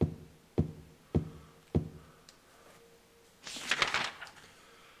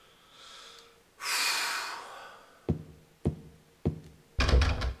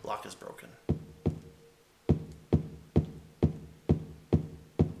 Lock is broken.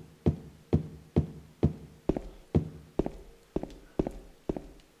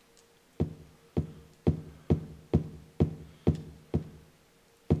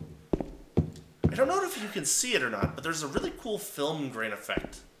 I don't know if you can see it or not, but there's a really cool film grain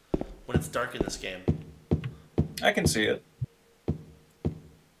effect when it's dark in this game. I can see it.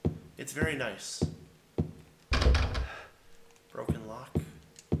 It's very nice. Broken lock.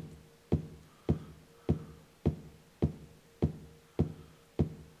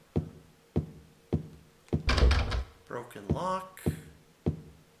 Broken lock.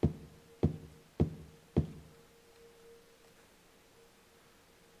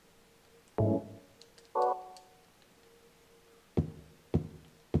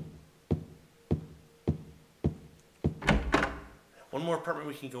 One more apartment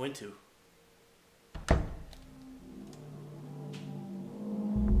we can go into.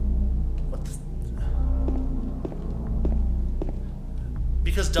 What the...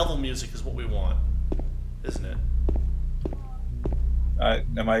 Because devil music is what we want, isn't it?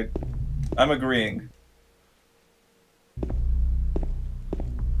 I'm agreeing.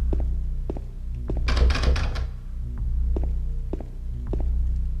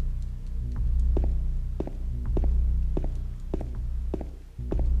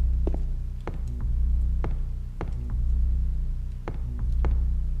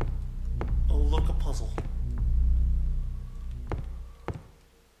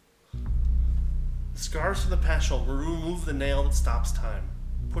 from the past shall remove the nail that stops time.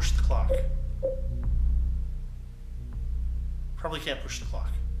 Push the clock. Probably can't push the clock.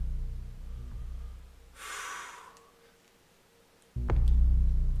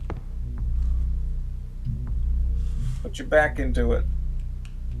 Put your back into it.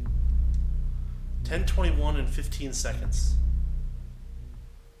 10:21 and 15 seconds.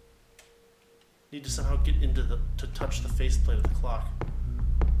 Need to somehow get into to touch the faceplate of the clock.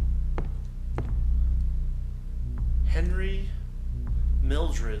 Henry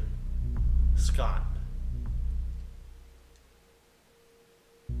Mildred Scott.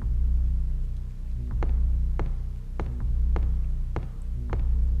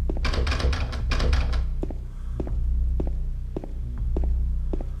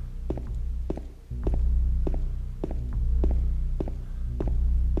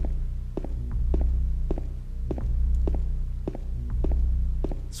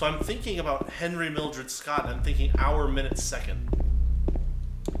 So I'm thinking about Henry Mildred Scott, and I'm thinking hour, minute, second.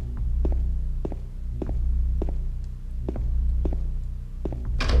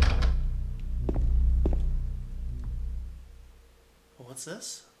 Well, what's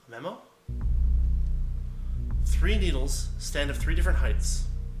this? A memo? 3 needles stand of 3 different heights.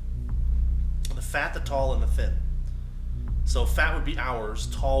 The fat, the tall, and the thin. So fat would be hours,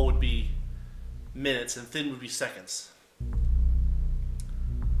 tall would be minutes, and thin would be seconds.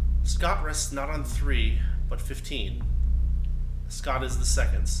 Scott rests not on 3, but 15. Scott is the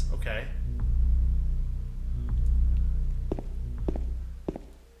seconds, okay.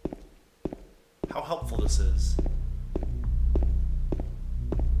 How helpful this is.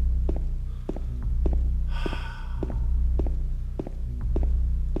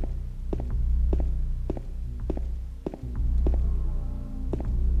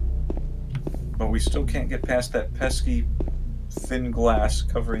 But we still can't get past that pesky thin glass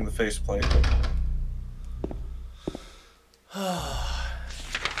covering the faceplate.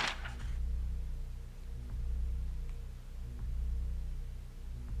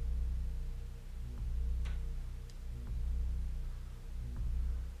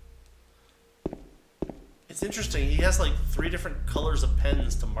 It's interesting, he has like 3 different colors of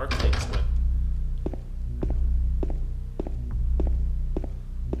pens to mark things with.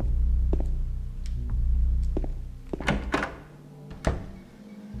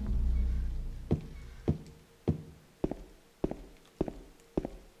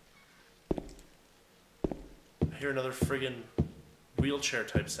 I hear another friggin' wheelchair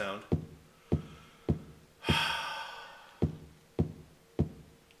type sound.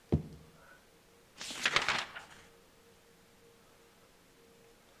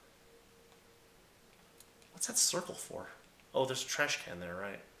 What's that circle for? Oh, there's a trash can there,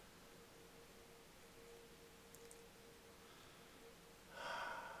 right?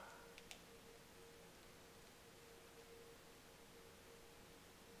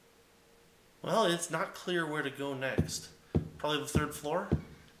 Well, it's not clear where to go next. Probably the 3rd floor?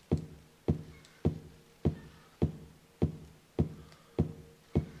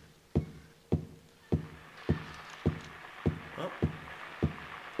 Oh.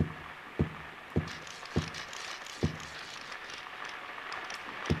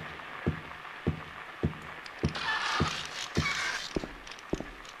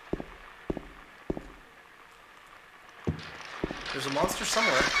 There's a monster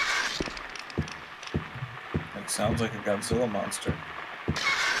somewhere. It sounds like a Godzilla monster.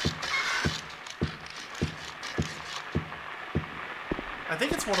 I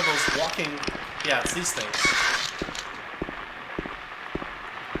think it's one of those walking... Yeah, it's these things.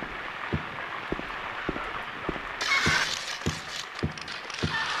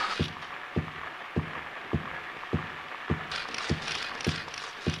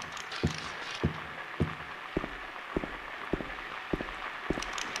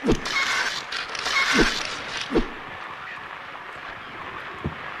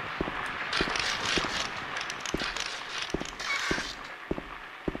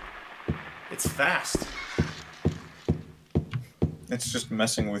 It's fast. It's just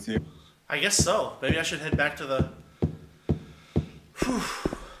messing with you. I guess so. Maybe I should head back to the... Whew.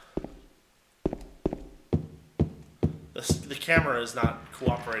 The camera is not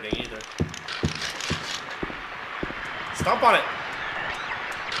cooperating either. Stomp on it!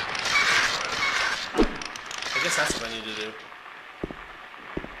 I guess that's what I need to do.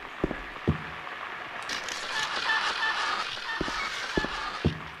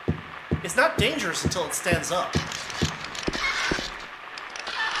 It's not dangerous until it stands up.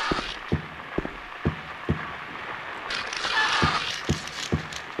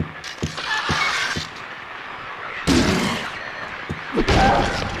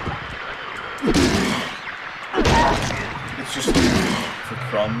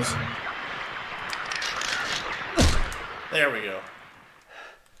 drums. There we go.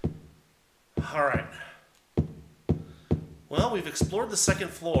 Alright. Well, we've explored the second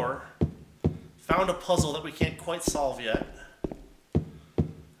floor. Found a puzzle that we can't quite solve yet.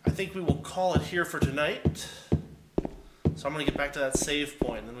 I think we will call it here for tonight. So I'm going to get back to that save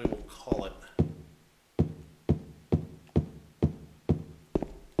point, and then we will call it.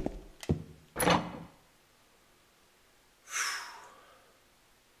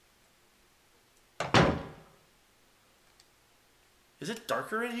 Is it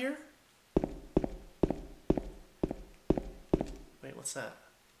darker in here? Wait, what's that?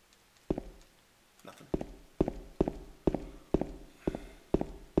 Nothing.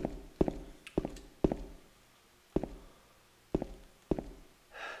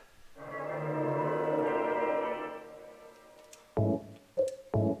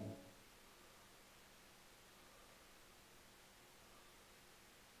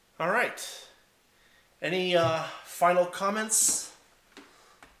 All right. Any final comments?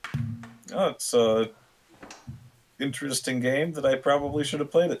 Oh, it's a interesting game that I probably should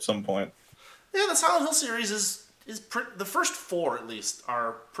have played at some point. Yeah, the Silent Hill series is the first 4 at least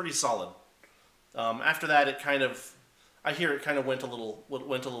are pretty solid. After that, it kind of, I hear it kind of went a little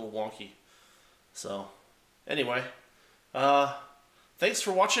wonky. So, anyway, thanks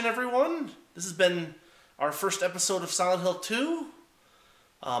for watching, everyone. This has been our first episode of Silent Hill 2.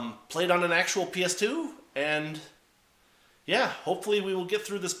 Played on an actual PS2, and yeah, hopefully we will get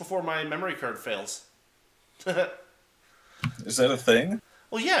through this before my memory card fails. Is that a thing?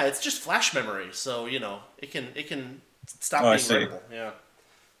 Well, yeah, it's just flash memory, so it can stop I being see. writable. Yeah,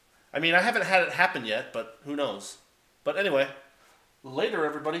 I mean, I haven't had it happen yet, but who knows? But anyway, later,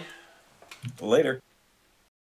 everybody. Later.